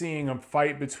mind seeing a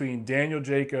fight between Daniel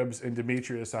Jacobs and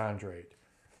Demetrius Andrade.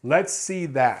 Let's see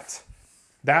that.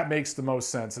 That makes the most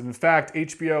sense. And in fact,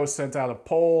 HBO sent out a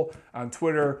poll on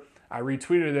Twitter. I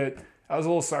retweeted it. I was a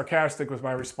little sarcastic with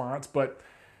my response, but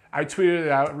I tweeted it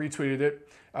out, retweeted it.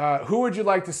 Who would you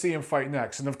like to see him fight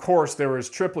next? And of course, there was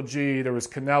Triple G, there was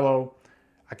Canelo.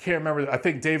 I can't remember. I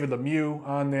think David Lemieux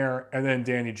on there, and then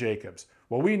Danny Jacobs.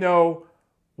 Well, we know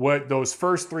what those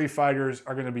first 3 fighters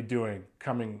are going to be doing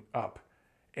coming up.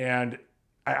 And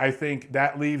I think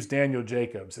that leaves Daniel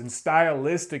Jacobs. And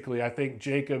stylistically, I think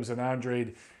Jacobs and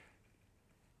Andrade,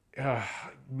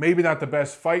 maybe not the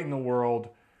best fight in the world,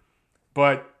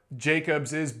 but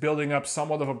Jacobs is building up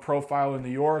somewhat of a profile in New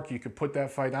York. You could put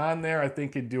that fight on there. I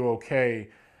think he'd do okay.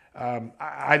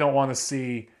 I don't want to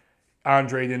see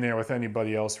Andrade in there with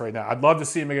anybody else right now. I'd love to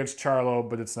see him against Charlo,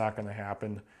 but it's not going to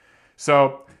happen.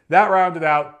 So that rounded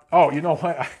out. Oh, you know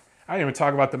what? I didn't even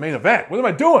talk about the main event. What am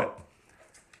I doing?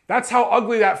 That's how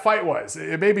ugly that fight was.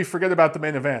 It made me forget about the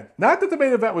main event. Not that the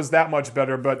main event was that much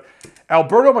better, but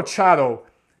Alberto Machado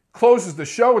closes the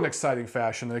show in exciting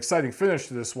fashion, an exciting finish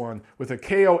to this one, with a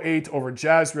KO 8 over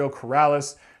Jazriel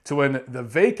Corrales to win the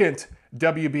vacant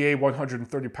WBA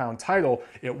 130-pound title.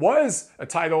 It was a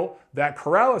title that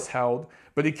Corrales held,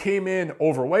 but he came in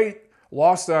overweight,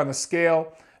 lost it on the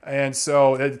scale, and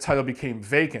so the title became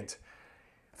vacant.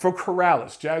 For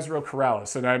Corrales, Jazriel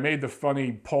Corrales, and I made the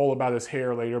funny poll about his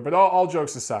hair later, but all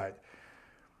jokes aside,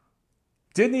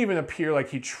 didn't even appear like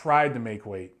he tried to make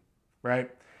weight, right?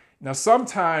 Now,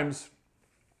 sometimes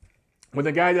when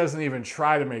the guy doesn't even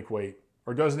try to make weight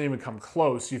or doesn't even come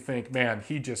close, you think, man,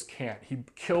 he just can't. He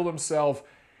killed himself.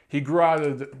 He grew out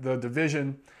of the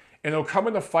division, and he'll come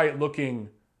in the fight looking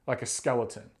like a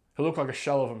skeleton. He'll look like a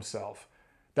shell of himself.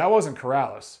 That wasn't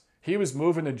Corrales. He was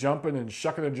moving and jumping and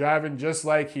shucking and jiving just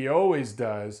like he always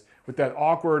does with that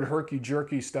awkward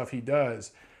herky-jerky stuff he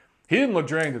does. He didn't look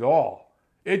drained at all.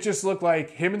 It just looked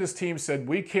like him and his team said,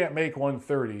 we can't make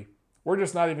 130. We're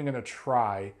just not even going to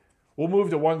try. We'll move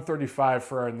to 135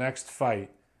 for our next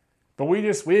fight. But we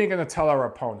ain't going to tell our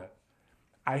opponent.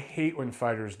 I hate when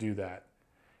fighters do that.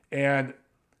 And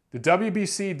the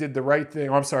WBC did the right thing.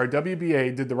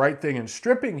 WBA did the right thing in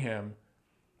stripping him.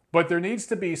 But there needs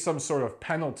to be some sort of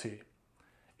penalty.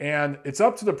 And it's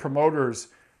up to the promoters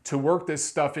to work this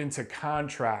stuff into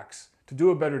contracts, to do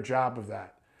a better job of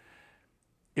that.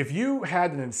 If you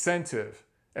had an incentive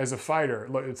as a fighter,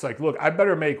 it's like, look, I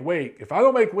better make weight. If I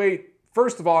don't make weight,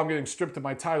 first of all, I'm getting stripped of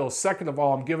my title. Second of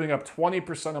all, I'm giving up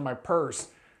 20% of my purse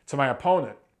to my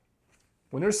opponent.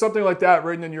 When there's something like that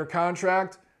written in your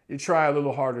contract, you try a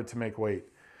little harder to make weight.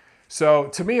 So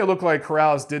to me, it looked like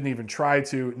Corrales didn't even try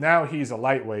to. Now he's a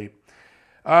lightweight.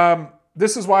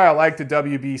 This is why I like the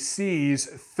WBC's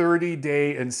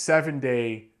 30-day and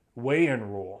 7-day weigh-in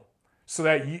rule, so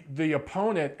that the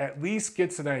opponent at least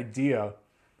gets an idea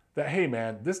that, hey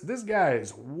man, this guy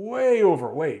is way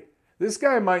overweight. This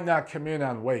guy might not come in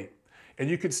on weight. And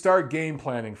you could start game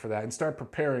planning for that and start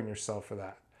preparing yourself for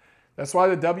that. That's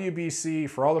why the WBC,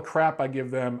 for all the crap I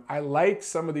give them, I like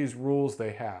some of these rules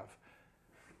they have.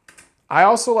 I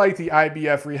also like the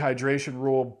IBF rehydration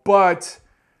rule, but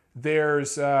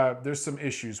there's some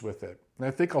issues with it. And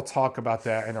I think I'll talk about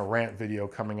that in a rant video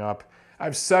coming up. I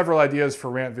have several ideas for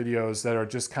rant videos that are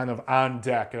just kind of on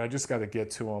deck, and I just got to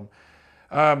get to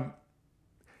them.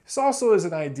 This also is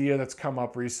an idea that's come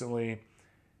up recently.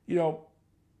 You know,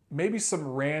 maybe some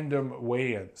random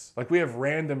weigh-ins. Like we have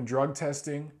random drug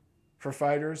testing for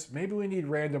fighters. Maybe we need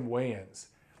random weigh-ins.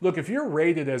 Look, if you're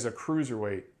rated as a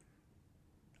cruiserweight,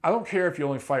 I don't care if you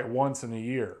only fight once in a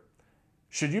year.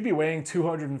 Should you be weighing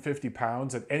 250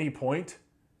 pounds at any point?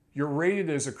 You're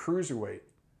rated as a cruiserweight.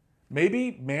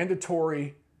 Maybe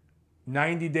mandatory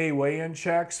 90-day weigh-in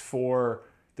checks for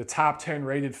the top 10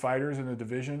 rated fighters in the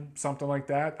division, something like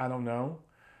that. I don't know.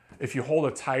 If you hold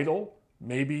a title,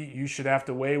 maybe you should have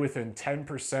to weigh within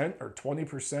 10% or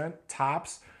 20%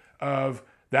 tops of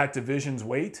that division's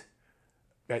weight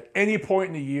at any point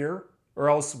in the year Or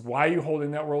else, why are you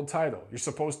holding that world title? You're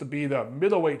supposed to be the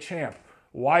middleweight champ.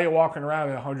 Why are you walking around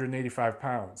at 185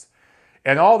 pounds?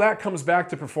 And all that comes back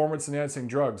to performance-enhancing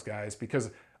drugs, guys, because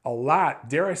a lot,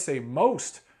 dare I say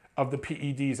most, of the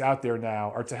PEDs out there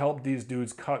now are to help these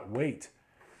dudes cut weight.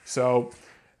 So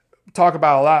talk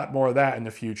about a lot more of that in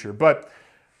the future. But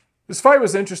this fight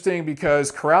was interesting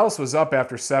because Corrales was up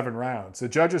after 7 rounds. The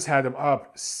judges had him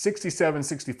up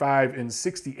 67-65 and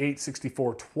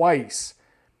 68-64 twice.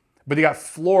 But he got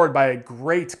floored by a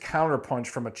great counterpunch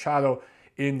from Machado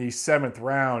in the 7th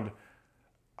round.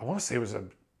 I want to say it was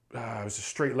a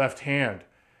straight left hand.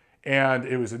 And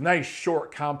it was a nice,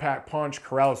 short, compact punch.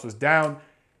 Corrales was down.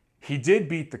 He did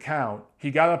beat the count. He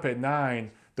got up at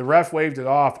 9. The ref waved it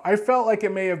off. I felt like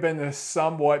it may have been a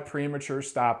somewhat premature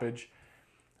stoppage,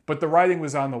 but the writing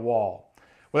was on the wall.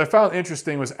 What I found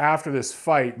interesting was after this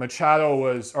fight,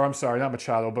 Corrales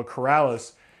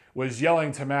was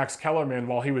yelling to Max Kellerman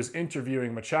while he was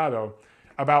interviewing Machado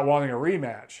about wanting a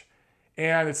rematch.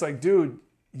 And it's like, dude,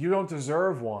 you don't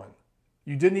deserve one.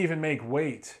 You didn't even make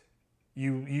weight.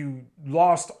 You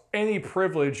lost any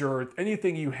privilege or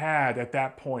anything you had at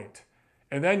that point.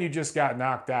 And then you just got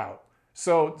knocked out.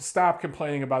 So stop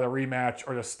complaining about a rematch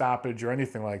or a stoppage or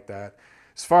anything like that.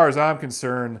 As far as I'm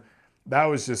concerned, that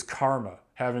was just karma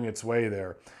having its way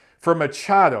there. For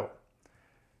Machado,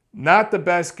 not the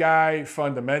best guy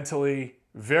fundamentally,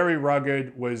 very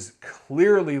rugged, was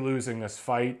clearly losing this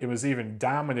fight. It was even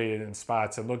dominated in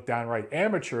spots and looked downright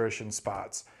amateurish in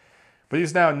spots. But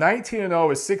he's now 19-0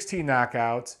 with 16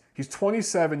 knockouts. He's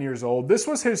 27 years old. This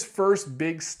was his first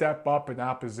big step up in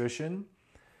opposition.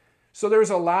 So there's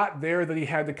a lot there that he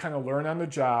had to kind of learn on the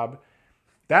job.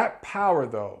 That power,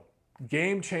 though,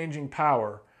 game-changing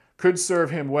power, could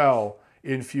serve him well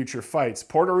in future fights.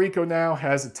 Puerto Rico now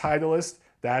has a titleist.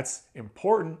 That's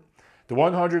important. The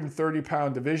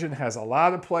 130-pound division has a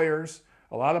lot of players,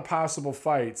 a lot of possible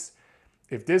fights.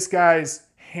 If this guy's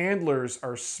handlers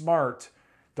are smart,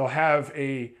 they'll have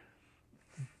a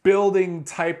building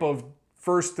type of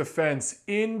first defense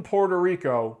in Puerto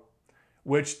Rico,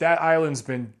 which that island's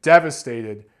been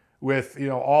devastated with,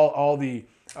 all the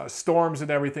storms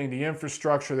and everything. The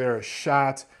infrastructure there is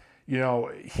shot.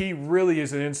 He really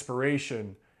is an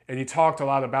inspiration, and he talked a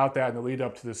lot about that in the lead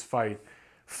up to this fight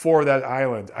for that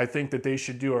island. I think that they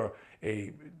should do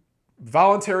a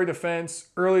voluntary defense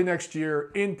early next year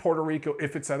in Puerto Rico,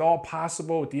 if it's at all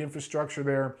possible with the infrastructure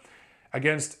there,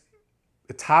 against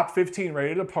the top 15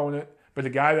 rated opponent, but a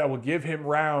guy that will give him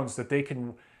rounds that they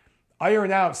can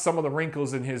iron out some of the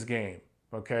wrinkles in his game,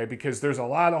 okay? Because there's a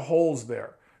lot of holes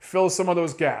there. Fill some of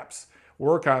those gaps.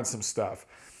 Work on some stuff.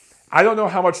 I don't know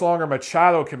how much longer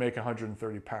Machado can make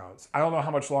 130 pounds. I don't know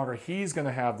how much longer he's going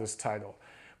to have this title.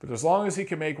 But as long as he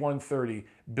can make 130,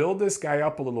 build this guy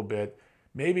up a little bit,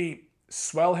 maybe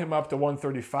swell him up to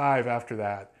 135 after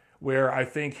that, where I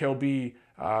think he'll be,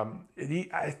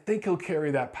 I think he'll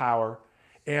carry that power,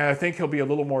 and I think he'll be a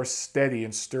little more steady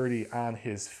and sturdy on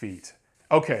his feet.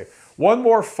 Okay, one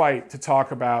more fight to talk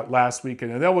about last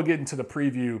weekend, and then we'll get into the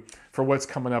preview for what's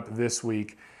coming up this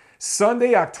week.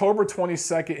 Sunday, October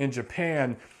 22nd in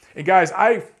Japan. And guys,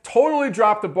 I totally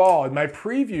dropped the ball in my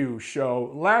preview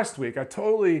show last week. I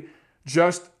totally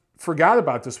just forgot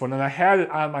about this one, and I had it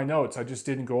on my notes. I just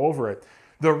didn't go over it.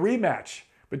 The rematch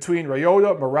between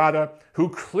Ryota Murata, who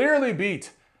clearly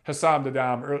beat Hassam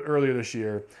Dadam earlier this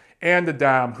year, and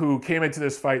Dadam, who came into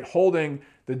this fight holding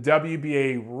the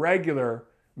WBA regular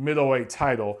middleweight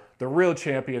title. The real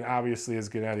champion, obviously, is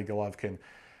Gennady Golovkin.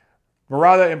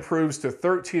 Murata improves to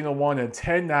 13-1 and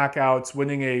 10 knockouts,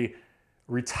 winning a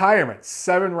retirement,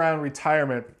 7-round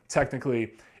retirement,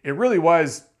 technically. It really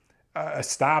was a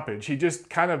stoppage. He just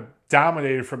kind of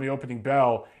dominated from the opening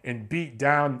bell and beat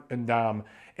down Ndam,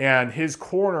 and his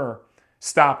corner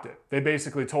stopped it. They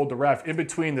basically told the ref in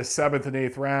between the 7th and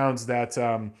 8th rounds that,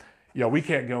 we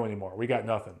can't go anymore. We got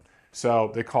nothing.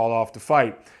 So they called off the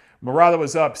fight. Murata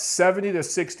was up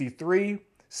 70-63,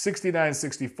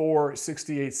 69-64,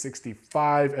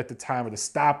 68-65 at the time of the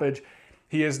stoppage.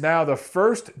 He is now the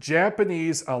first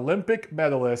Japanese Olympic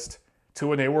medalist to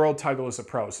win a world title as a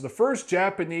pro. So the first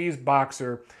Japanese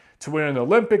boxer to win an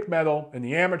Olympic medal in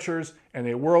the amateurs and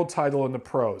a world title in the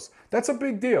pros. That's a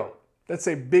big deal. That's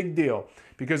a big deal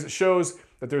because it shows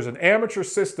that there's an amateur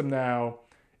system now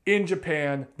in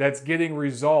Japan that's getting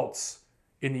results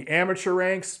in the amateur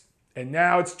ranks, and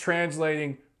now it's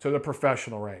translating to the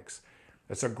professional ranks.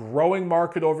 It's a growing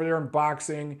market over there in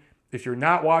boxing. If you're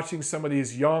not watching some of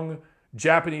these young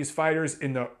Japanese fighters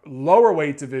in the lower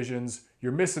weight divisions,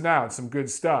 you're missing out on some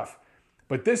good stuff.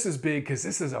 But this is big because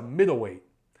this is a middleweight.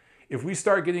 if we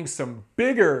start getting some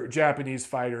bigger Japanese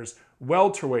fighters,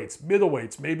 welterweights,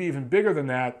 middleweights, maybe even bigger than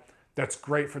that, that's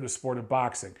great for the sport of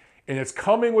boxing. And it's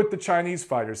coming with the Chinese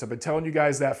fighters. I've been telling you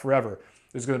guys that forever.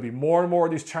 There's going to be more and more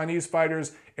of these Chinese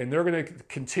fighters, and they're going to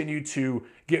continue to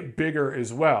get bigger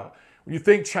as well. When you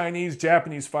think Chinese,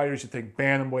 Japanese fighters, you think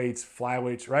bantamweights,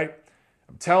 flyweights, right?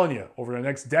 I'm telling you, over the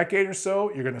next decade or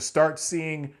so, you're going to start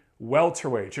seeing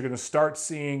welterweights. You're going to start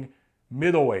seeing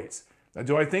middleweights. Now,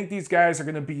 do I think these guys are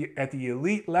going to be at the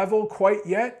elite level quite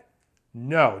yet?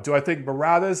 No. Do I think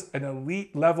Murata's an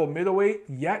elite level middleweight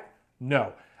yet?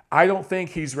 No. I don't think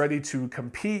he's ready to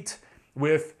compete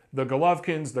with the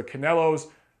Golovkins, the Canelos,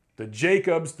 the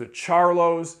Jacobs, the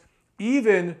Charlos,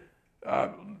 even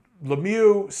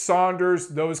Lemieux, Saunders,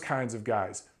 those kinds of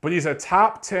guys. But he's a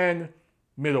top 10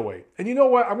 middleweight. And you know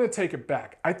what? I'm going to take it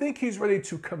back. I think he's ready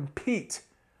to compete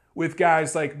with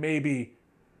guys like maybe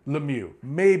Lemieux,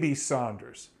 maybe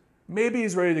Saunders. Maybe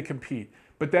he's ready to compete.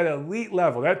 But that elite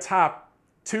level, that top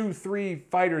 2-3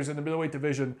 fighters in the middleweight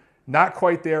division, not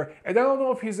quite there. And I don't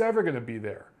know if he's ever going to be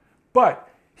there. But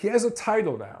he has a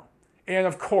title now. And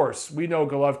of course, we know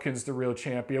Golovkin's the real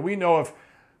champion. We know if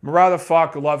Murata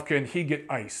fought Golovkin, he'd get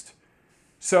iced.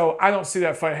 So I don't see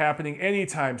that fight happening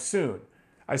anytime soon.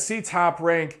 I see Top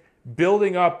Rank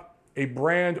building up a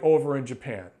brand over in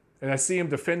Japan. And I see him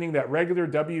defending that regular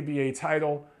WBA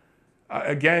title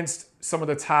against some of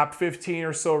the top 15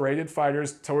 or so rated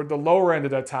fighters toward the lower end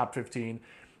of that top 15.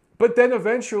 But then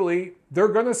eventually, they're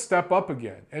going to step up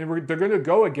again. And they're going to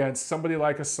go against somebody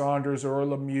like a Saunders or a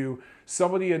Lemieux,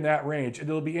 somebody in that range. And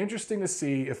it'll be interesting to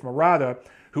see if Murata,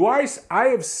 who I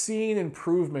have seen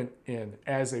improvement in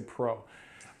as a pro.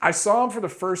 I saw him for the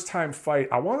first time fight,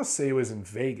 I want to say it was in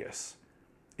Vegas.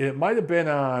 It might have been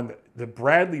on the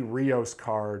Bradley Rios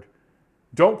card.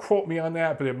 Don't quote me on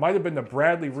that, but it might have been the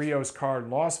Bradley Rios card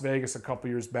in Las Vegas a couple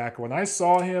years back. When I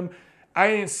saw him, I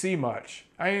didn't see much.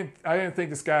 I didn't think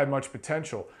this guy had much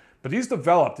potential. But he's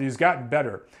developed. He's gotten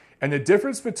better. And the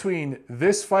difference between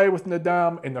this fight with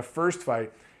Nadam and the first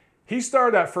fight, he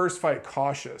started that first fight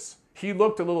cautious. He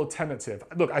looked a little tentative.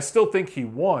 Look, I still think he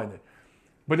won,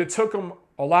 but it took him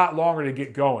a lot longer to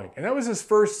get going. And that was his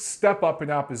first step up in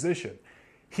opposition.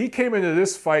 He came into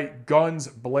this fight guns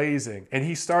blazing, and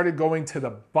he started going to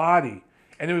the body.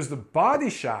 And it was the body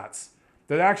shots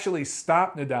that actually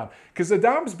stopped Nadam. Because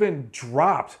Nadam's been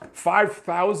dropped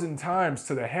 5,000 times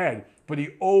to the head, but he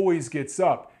always gets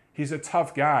up. He's a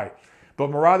tough guy.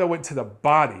 But Murata went to the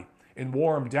body and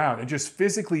wore him down and just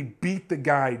physically beat the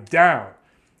guy down.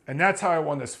 And that's how I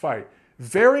won this fight.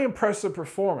 Very impressive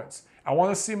performance. I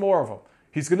want to see more of him.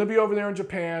 He's going to be over there in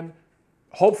Japan.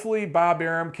 Hopefully Bob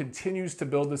Arum continues to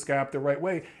build this guy up the right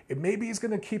way. And maybe he's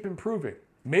going to keep improving.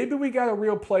 Maybe we got a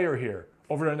real player here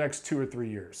over the next 2 or 3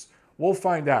 years. We'll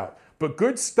find out. But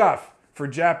good stuff for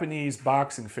Japanese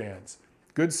boxing fans.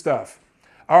 Good stuff.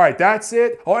 All right, that's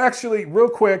it. Oh, actually, real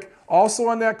quick, also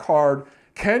on that card,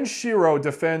 Ken Shiro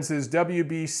defends his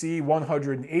WBC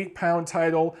 108-pound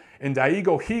title, and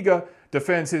Daigo Higa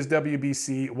defends his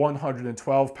WBC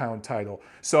 112-pound title.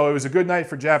 So it was a good night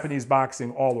for Japanese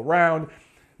boxing all around.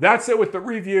 That's it with the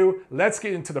review. Let's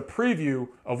get into the preview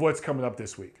of what's coming up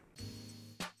this week.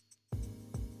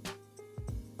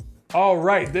 All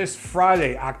right, this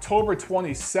Friday, October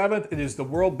 27th, it is the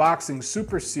World Boxing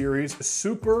Super Series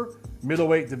Super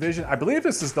Middleweight Division. I believe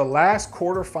this is the last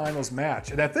quarterfinals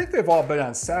match, and I think they've all been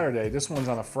on Saturday. This one's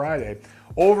on a Friday.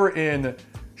 Over in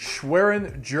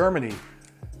Schwerin, Germany,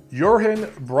 Jochen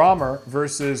Brammer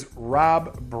versus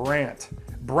Rob Brandt.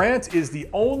 Brandt is the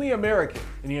only American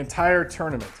in the entire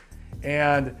tournament,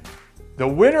 and the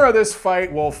winner of this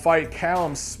fight will fight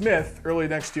Callum Smith early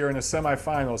next year in the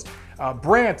semifinals.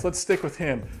 Brandt, let's stick with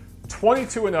him.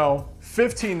 22-0,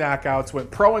 15 knockouts,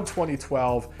 went pro in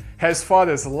 2012, has fought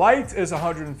as light as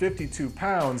 152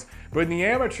 pounds, but in the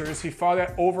amateurs, he fought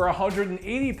at over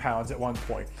 180 pounds at one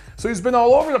point. So he's been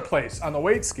all over the place on the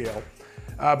weight scale,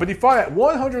 but he fought at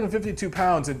 152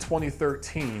 pounds in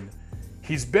 2013.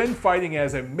 He's been fighting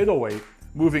as a middleweight,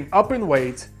 moving up in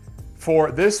weight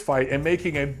for this fight and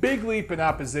making a big leap in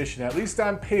opposition, at least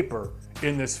on paper,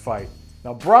 in this fight.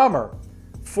 Now, Brammer,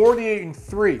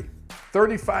 48-3,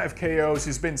 35 KOs.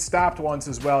 He's been stopped once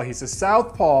as well. He's a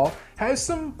southpaw, has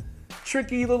some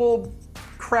tricky little,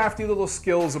 crafty little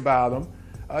skills about him.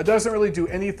 Doesn't really do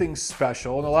anything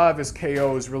special, and a lot of his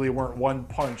KOs really weren't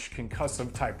one-punch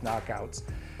concussive type knockouts.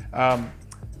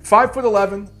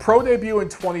 5'11", pro debut in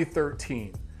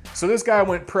 2013. So this guy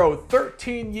went pro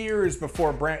 13 years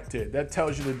before Brandt did. That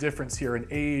tells you the difference here in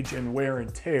age and wear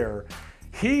and tear.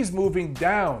 He's moving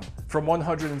down from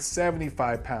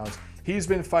 175 pounds. He's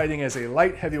been fighting as a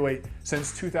light heavyweight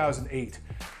since 2008.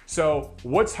 So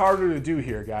what's harder to do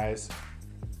here, guys?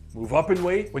 Move up in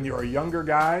weight when you're a younger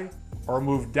guy, or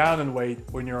move down in weight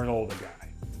when you're an older guy?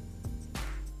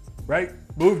 Right?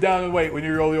 Move down in weight when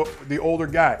you're the older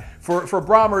guy. For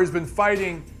Brahmer, he's been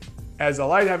fighting as a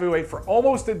light heavyweight for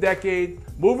almost a decade,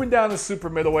 moving down to super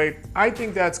middleweight. I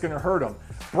think that's going to hurt him.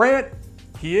 Brandt,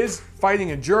 he is fighting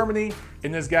in Germany,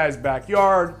 in this guy's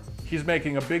backyard. He's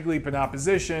making a big leap in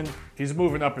opposition. He's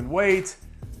moving up in weight.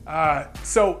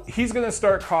 So he's going to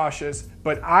start cautious,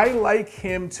 but I like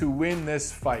him to win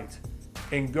this fight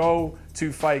and go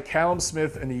to fight Callum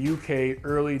Smith in the UK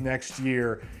early next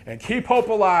year and keep hope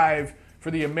alive for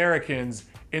the Americans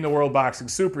in the World Boxing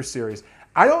Super Series.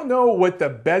 I don't know what the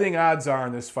betting odds are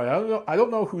in this fight. I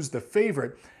don't know who's the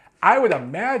favorite. I would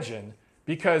imagine,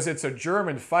 because it's a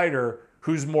German fighter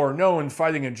who's more known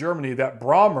fighting in Germany, that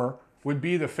Brahmer would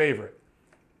be the favorite.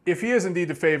 If he is indeed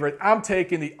the favorite, I'm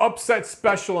taking the upset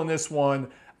special in this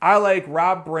one. I like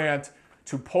Rob Brandt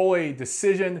to pull a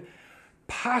decision,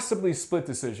 possibly split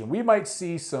decision. We might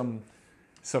see some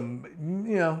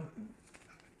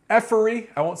effery,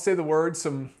 I won't say the word,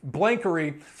 some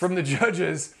blankery from the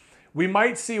judges. We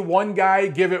might see one guy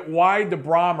give it wide to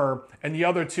Brahmer and the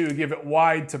other two give it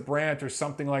wide to Brandt or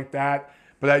something like that.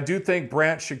 But I do think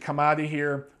Brandt should come out of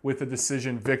here with a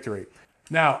decision victory.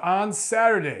 Now, on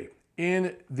Saturday,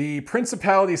 in the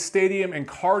Principality Stadium in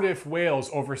Cardiff, Wales,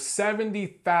 over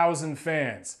 70,000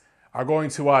 fans are going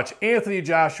to watch Anthony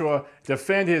Joshua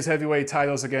defend his heavyweight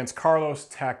titles against Carlos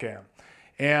Takam.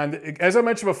 And as I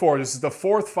mentioned before, this is the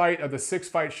fourth fight of the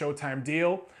 6-fight Showtime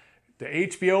deal. The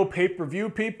HBO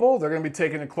pay-per-view people, they're going to be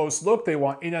taking a close look. They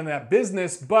want in on that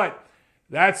business, but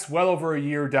that's well over a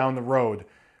year down the road.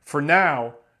 For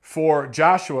now, for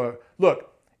Joshua, look,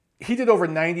 he did over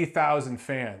 90,000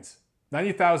 fans,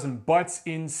 90,000 butts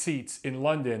in seats in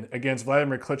London against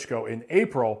Vladimir Klitschko in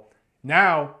April.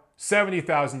 Now,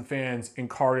 70,000 fans in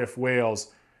Cardiff,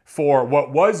 Wales for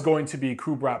what was going to be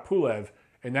Kubrat Pulev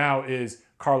and now is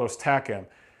Carlos Takam.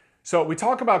 So we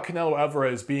talk about Canelo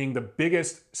Alvarez being the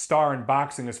biggest star in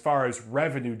boxing as far as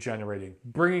revenue generating,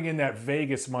 bringing in that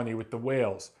Vegas money with the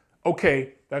whales.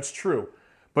 Okay, that's true.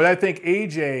 But I think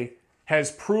AJ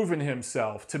has proven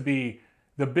himself to be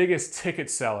the biggest ticket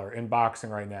seller in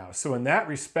boxing right now. So in that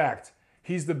respect,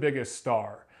 he's the biggest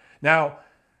star. Now,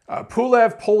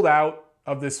 Pulev pulled out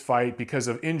of this fight because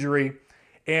of injury.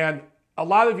 And a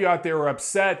lot of you out there were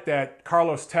upset that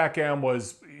Carlos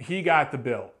Takam he got the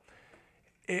bill.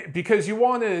 Because you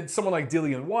wanted someone like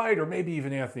Dillian White or maybe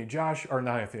even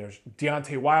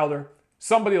Deontay Wilder,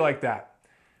 somebody like that.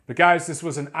 But guys, this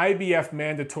was an IBF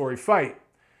mandatory fight.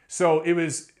 So it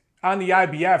was on the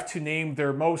IBF to name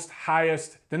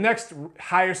the next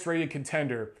highest rated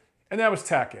contender, and that was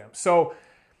Takam. So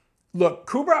look,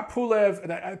 Kubrat Pulev,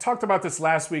 and I talked about this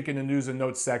last week in the news and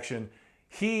notes section,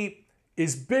 he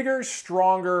is bigger,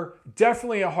 stronger,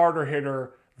 definitely a harder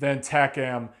hitter than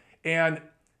Takam, and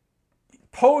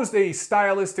posed a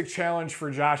stylistic challenge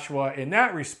for Joshua in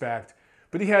that respect,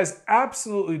 but he has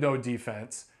absolutely no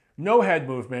defense, no head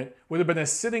movement, would have been a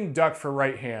sitting duck for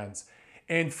right hands.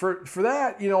 And for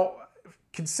that,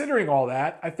 considering all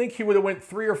that, I think he would have went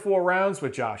 3 or 4 rounds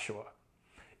with Joshua.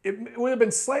 It would have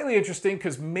been slightly interesting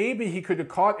because maybe he could have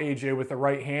caught AJ with the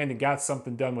right hand and got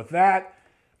something done with that.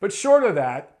 But short of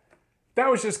that, that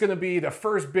was just going to be the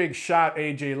first big shot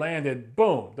AJ landed.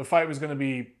 Boom, the fight was going to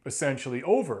be essentially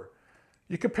over.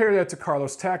 You compare that to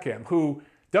Carlos Takam, who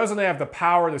doesn't have the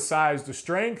power, the size, the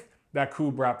strength that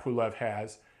Kubrat Pulev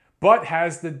has, but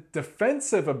has the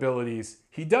defensive abilities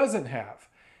he doesn't have.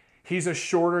 He's a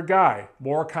shorter guy,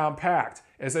 more compact.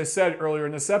 As I said earlier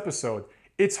in this episode,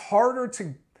 it's harder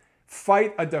to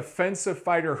fight a defensive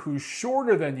fighter who's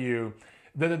shorter than you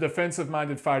than a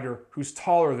defensive-minded fighter who's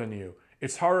taller than you.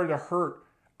 It's harder to hurt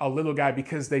a little guy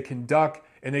because they can duck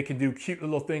and they can do cute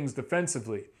little things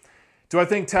defensively. Do I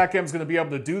think Takam's going to be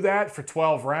able to do that for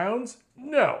 12 rounds?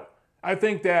 No. I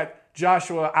think that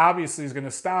Joshua obviously is going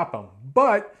to stop him.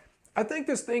 But I think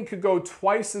this thing could go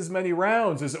twice as many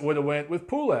rounds as it would have went with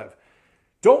Pulev.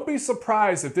 Don't be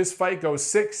surprised if this fight goes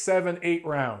 6, 7, 8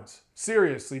 rounds.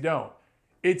 Seriously, don't.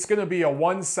 It's going to be a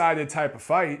one-sided type of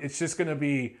fight. It's just going to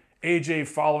be AJ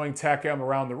following Takam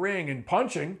around the ring and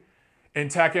punching and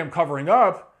Takam covering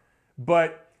up.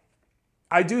 But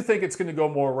I do think it's going to go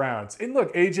more rounds. And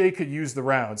look, AJ could use the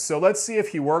rounds. So let's see if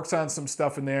he works on some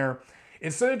stuff in there.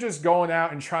 Instead of just going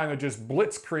out and trying to just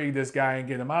blitzkrieg this guy and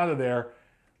get him out of there,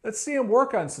 let's see him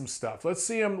work on some stuff. Let's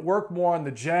see him work more on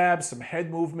the jab, some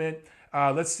head movement.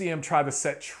 Let's see him try to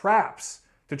set traps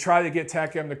to try to get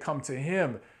Takam to come to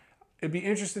him. it'd be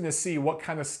interesting to see what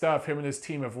kind of stuff him and his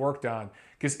team have worked on,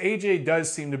 because AJ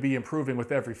does seem to be improving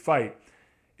with every fight.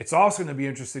 It's also going to be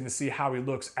interesting to see how he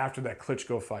looks after that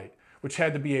Klitschko fight, which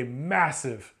had to be a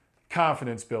massive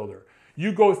confidence builder.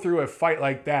 You go through a fight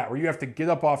like that where you have to get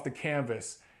up off the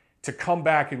canvas to come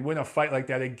back and win a fight like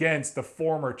that against the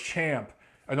former champ,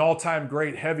 an all-time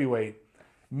great heavyweight.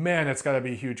 Man, it's got to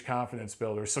be a huge confidence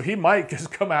builder. So he might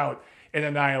just come out and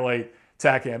annihilate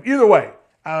Takam. Either way,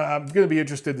 I'm going to be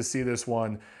interested to see this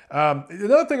one.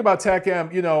 Another thing about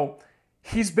Takam,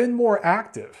 he's been more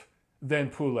active than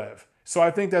Pulev. So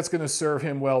I think that's going to serve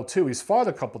him well too. He's fought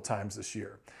a couple times this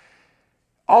year.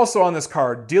 Also on this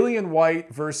card, Dillian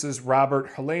Whyte versus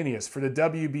Robert Helenius for the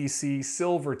WBC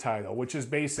silver title, which is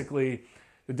basically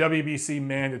the WBC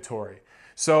mandatory.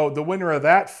 So the winner of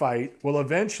that fight will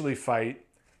eventually fight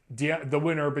the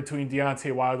winner between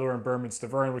Deontay Wilder and Bermane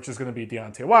Stiverne, which is going to be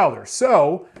Deontay Wilder.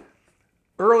 So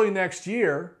early next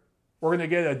year, we're going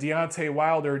to get a Deontay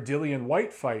Wilder-Dillian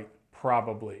Whyte fight,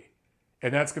 probably.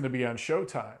 And that's going to be on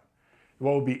Showtime.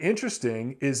 What will be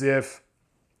interesting is if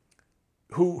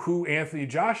who Anthony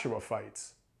Joshua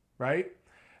fights, right?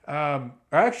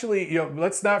 Actually,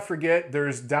 let's not forget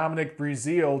there's Dominic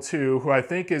Breazeale too, who I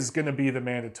think is going to be the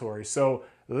mandatory. So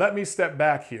let me step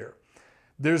back here.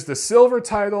 There's the silver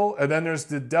title, and then there's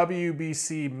the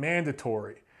WBC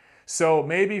mandatory. So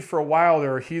maybe for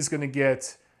Wilder, he's going to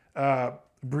get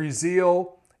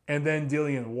Breazeale and then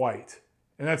Dillian Whyte.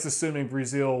 And that's assuming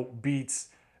Breazeale beats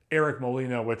Eric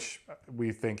Molina, which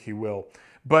we think he will.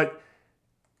 But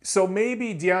so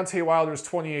maybe Deontay Wilder's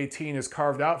 2018 is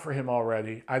carved out for him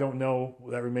already. I don't know.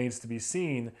 That remains to be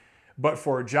seen. But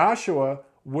for Joshua,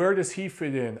 where does he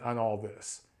fit in on all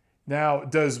this? Now,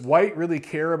 does Whyte really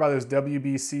care about his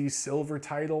WBC silver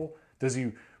title? Does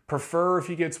he prefer if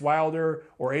he gets Wilder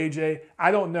or AJ?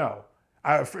 I don't know.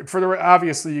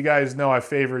 Obviously, you guys know I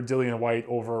favored Dillian Whyte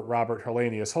over Robert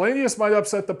Helenius. Helenius might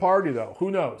upset the party, though.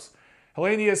 Who knows?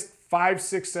 Helenius 5,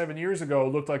 6, 7 years ago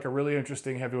looked like a really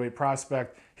interesting heavyweight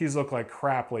prospect. He's looked like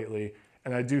crap lately,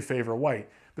 and I do favor Whyte.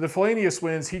 But if Helenius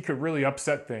wins, he could really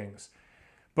upset things.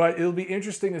 But it'll be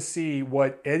interesting to see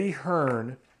what Eddie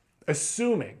Hearn, let's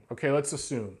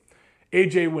assume,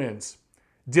 AJ wins,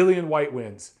 Dillian Whyte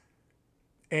wins,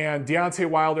 and Deontay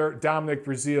Wilder, Dominic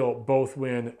Breazeale both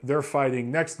win. They're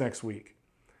fighting next week.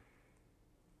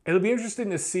 It'll be interesting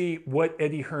to see what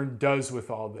Eddie Hearn does with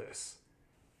all this.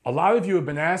 A lot of you have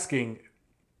been asking,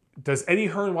 does Eddie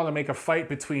Hearn want to make a fight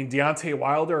between Deontay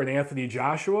Wilder and Anthony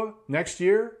Joshua next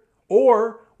year?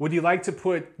 Or would he like to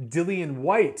put Dillian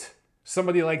Whyte,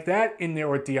 somebody like that, in there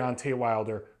with Deontay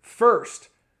Wilder first?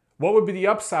 What would be the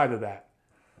upside of that?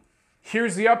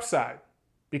 Here's the upside.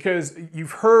 Because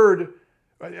you've heard,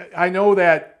 I know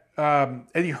that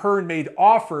Eddie Hearn made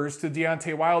offers to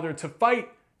Deontay Wilder to fight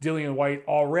Dillian Whyte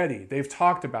already. They've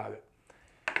talked about it.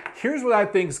 Here's what I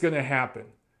think is going to happen.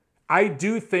 I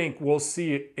do think we'll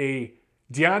see a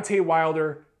Deontay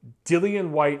Wilder, Dillian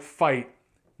Whyte fight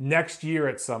next year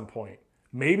at some point.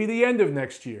 Maybe the end of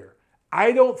next year.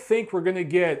 I don't think we're going to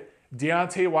get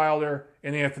Deontay Wilder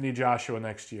and Anthony Joshua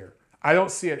next year. I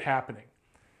don't see it happening.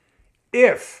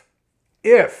 If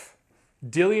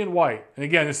Dillian Whyte, and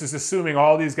again, this is assuming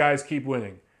all these guys keep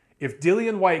winning, if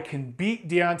Dillian Whyte can beat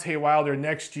Deontay Wilder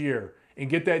next year and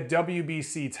get that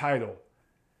WBC title,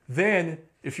 then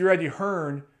if you're Eddie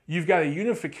Hearn, you've got a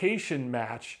unification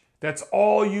match that's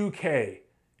all UK.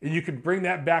 And you could bring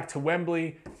that back to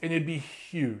Wembley, and it'd be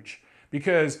huge.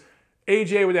 Because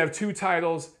AJ would have 2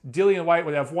 titles, Dillian Whyte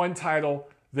would have 1 title.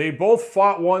 They both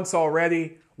fought once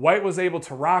already. Whyte was able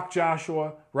to rock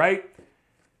Joshua, right?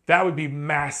 That would be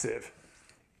massive.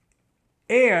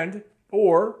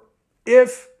 Or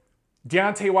if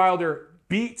Deontay Wilder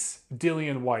beats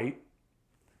Dillian Whyte,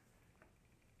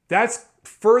 that's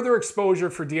further exposure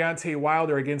for Deontay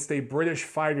Wilder against a British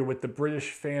fighter with the British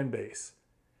fan base.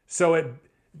 So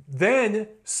then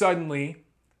suddenly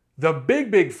the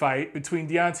big fight between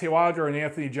Deontay Wilder and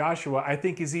Anthony Joshua, I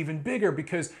think, is even bigger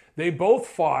because they both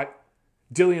fought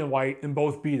Dillian Whyte and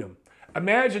both beat him.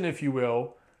 Imagine, if you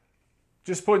will,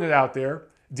 just putting it out there,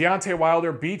 Deontay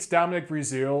Wilder beats Dominic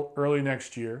Breazeale early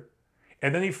next year,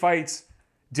 and then he fights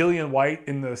Dillian Whyte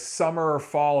in the summer or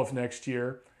fall of next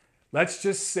year. Let's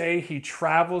just say he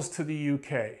travels to the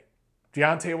UK.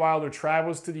 Deontay Wilder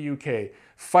travels to the UK,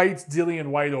 fights Dillian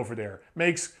Whyte over there,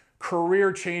 makes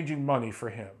career-changing money for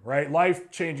him, right?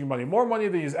 Life-changing money, more money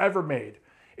than he's ever made.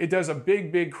 It does a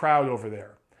big crowd over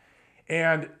there.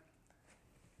 And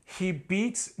he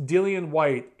beats Dillian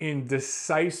Whyte in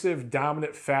decisive,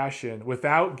 dominant fashion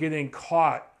without getting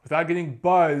caught, without getting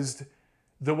buzzed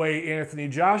the way Anthony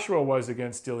Joshua was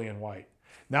against Dillian Whyte.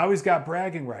 Now he's got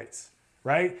bragging rights.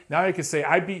 right? Now you can say,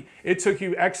 it took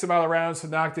you X amount of rounds to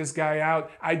knock this guy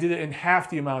out. I did it in half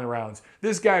the amount of rounds.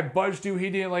 This guy budged you. He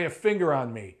didn't lay a finger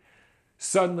on me.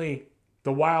 Suddenly,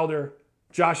 the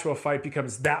Wilder-Joshua fight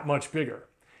becomes that much bigger.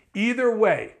 Either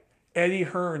way, Eddie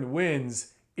Hearn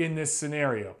wins in this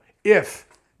scenario. If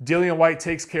Dillian Whyte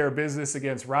takes care of business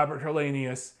against Robert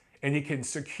Helenius and he can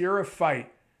secure a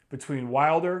fight between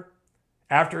Wilder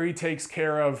after he takes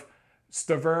care of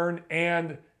Stiverne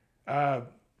and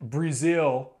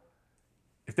Brazil,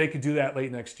 if they could do that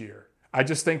late next year. I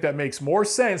just think that makes more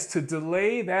sense to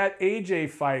delay that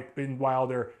AJ fight in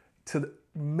Wilder to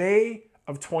May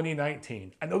of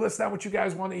 2019. I know that's not what you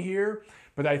guys want to hear,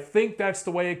 but I think that's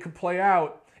the way it could play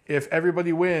out if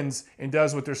everybody wins and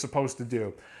does what they're supposed to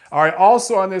do. All right,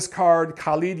 also on this card,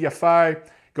 Khalid Yafai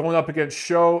going up against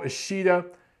Sho Ishida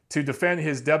to defend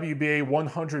his WBA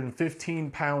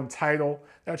 115-pound title.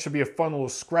 That should be a fun little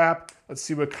scrap. Let's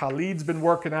see what Khalid's been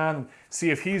working on and see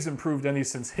if he's improved any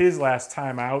since his last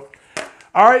time out.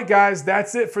 All right, guys,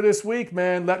 that's it for this week,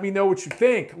 man. Let me know what you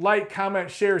think. Like, comment,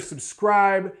 share,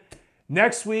 subscribe.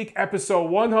 Next week, episode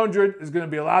 100 is going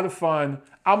to be a lot of fun.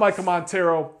 I'm Michael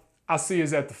Montero. I'll see you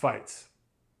at the fights.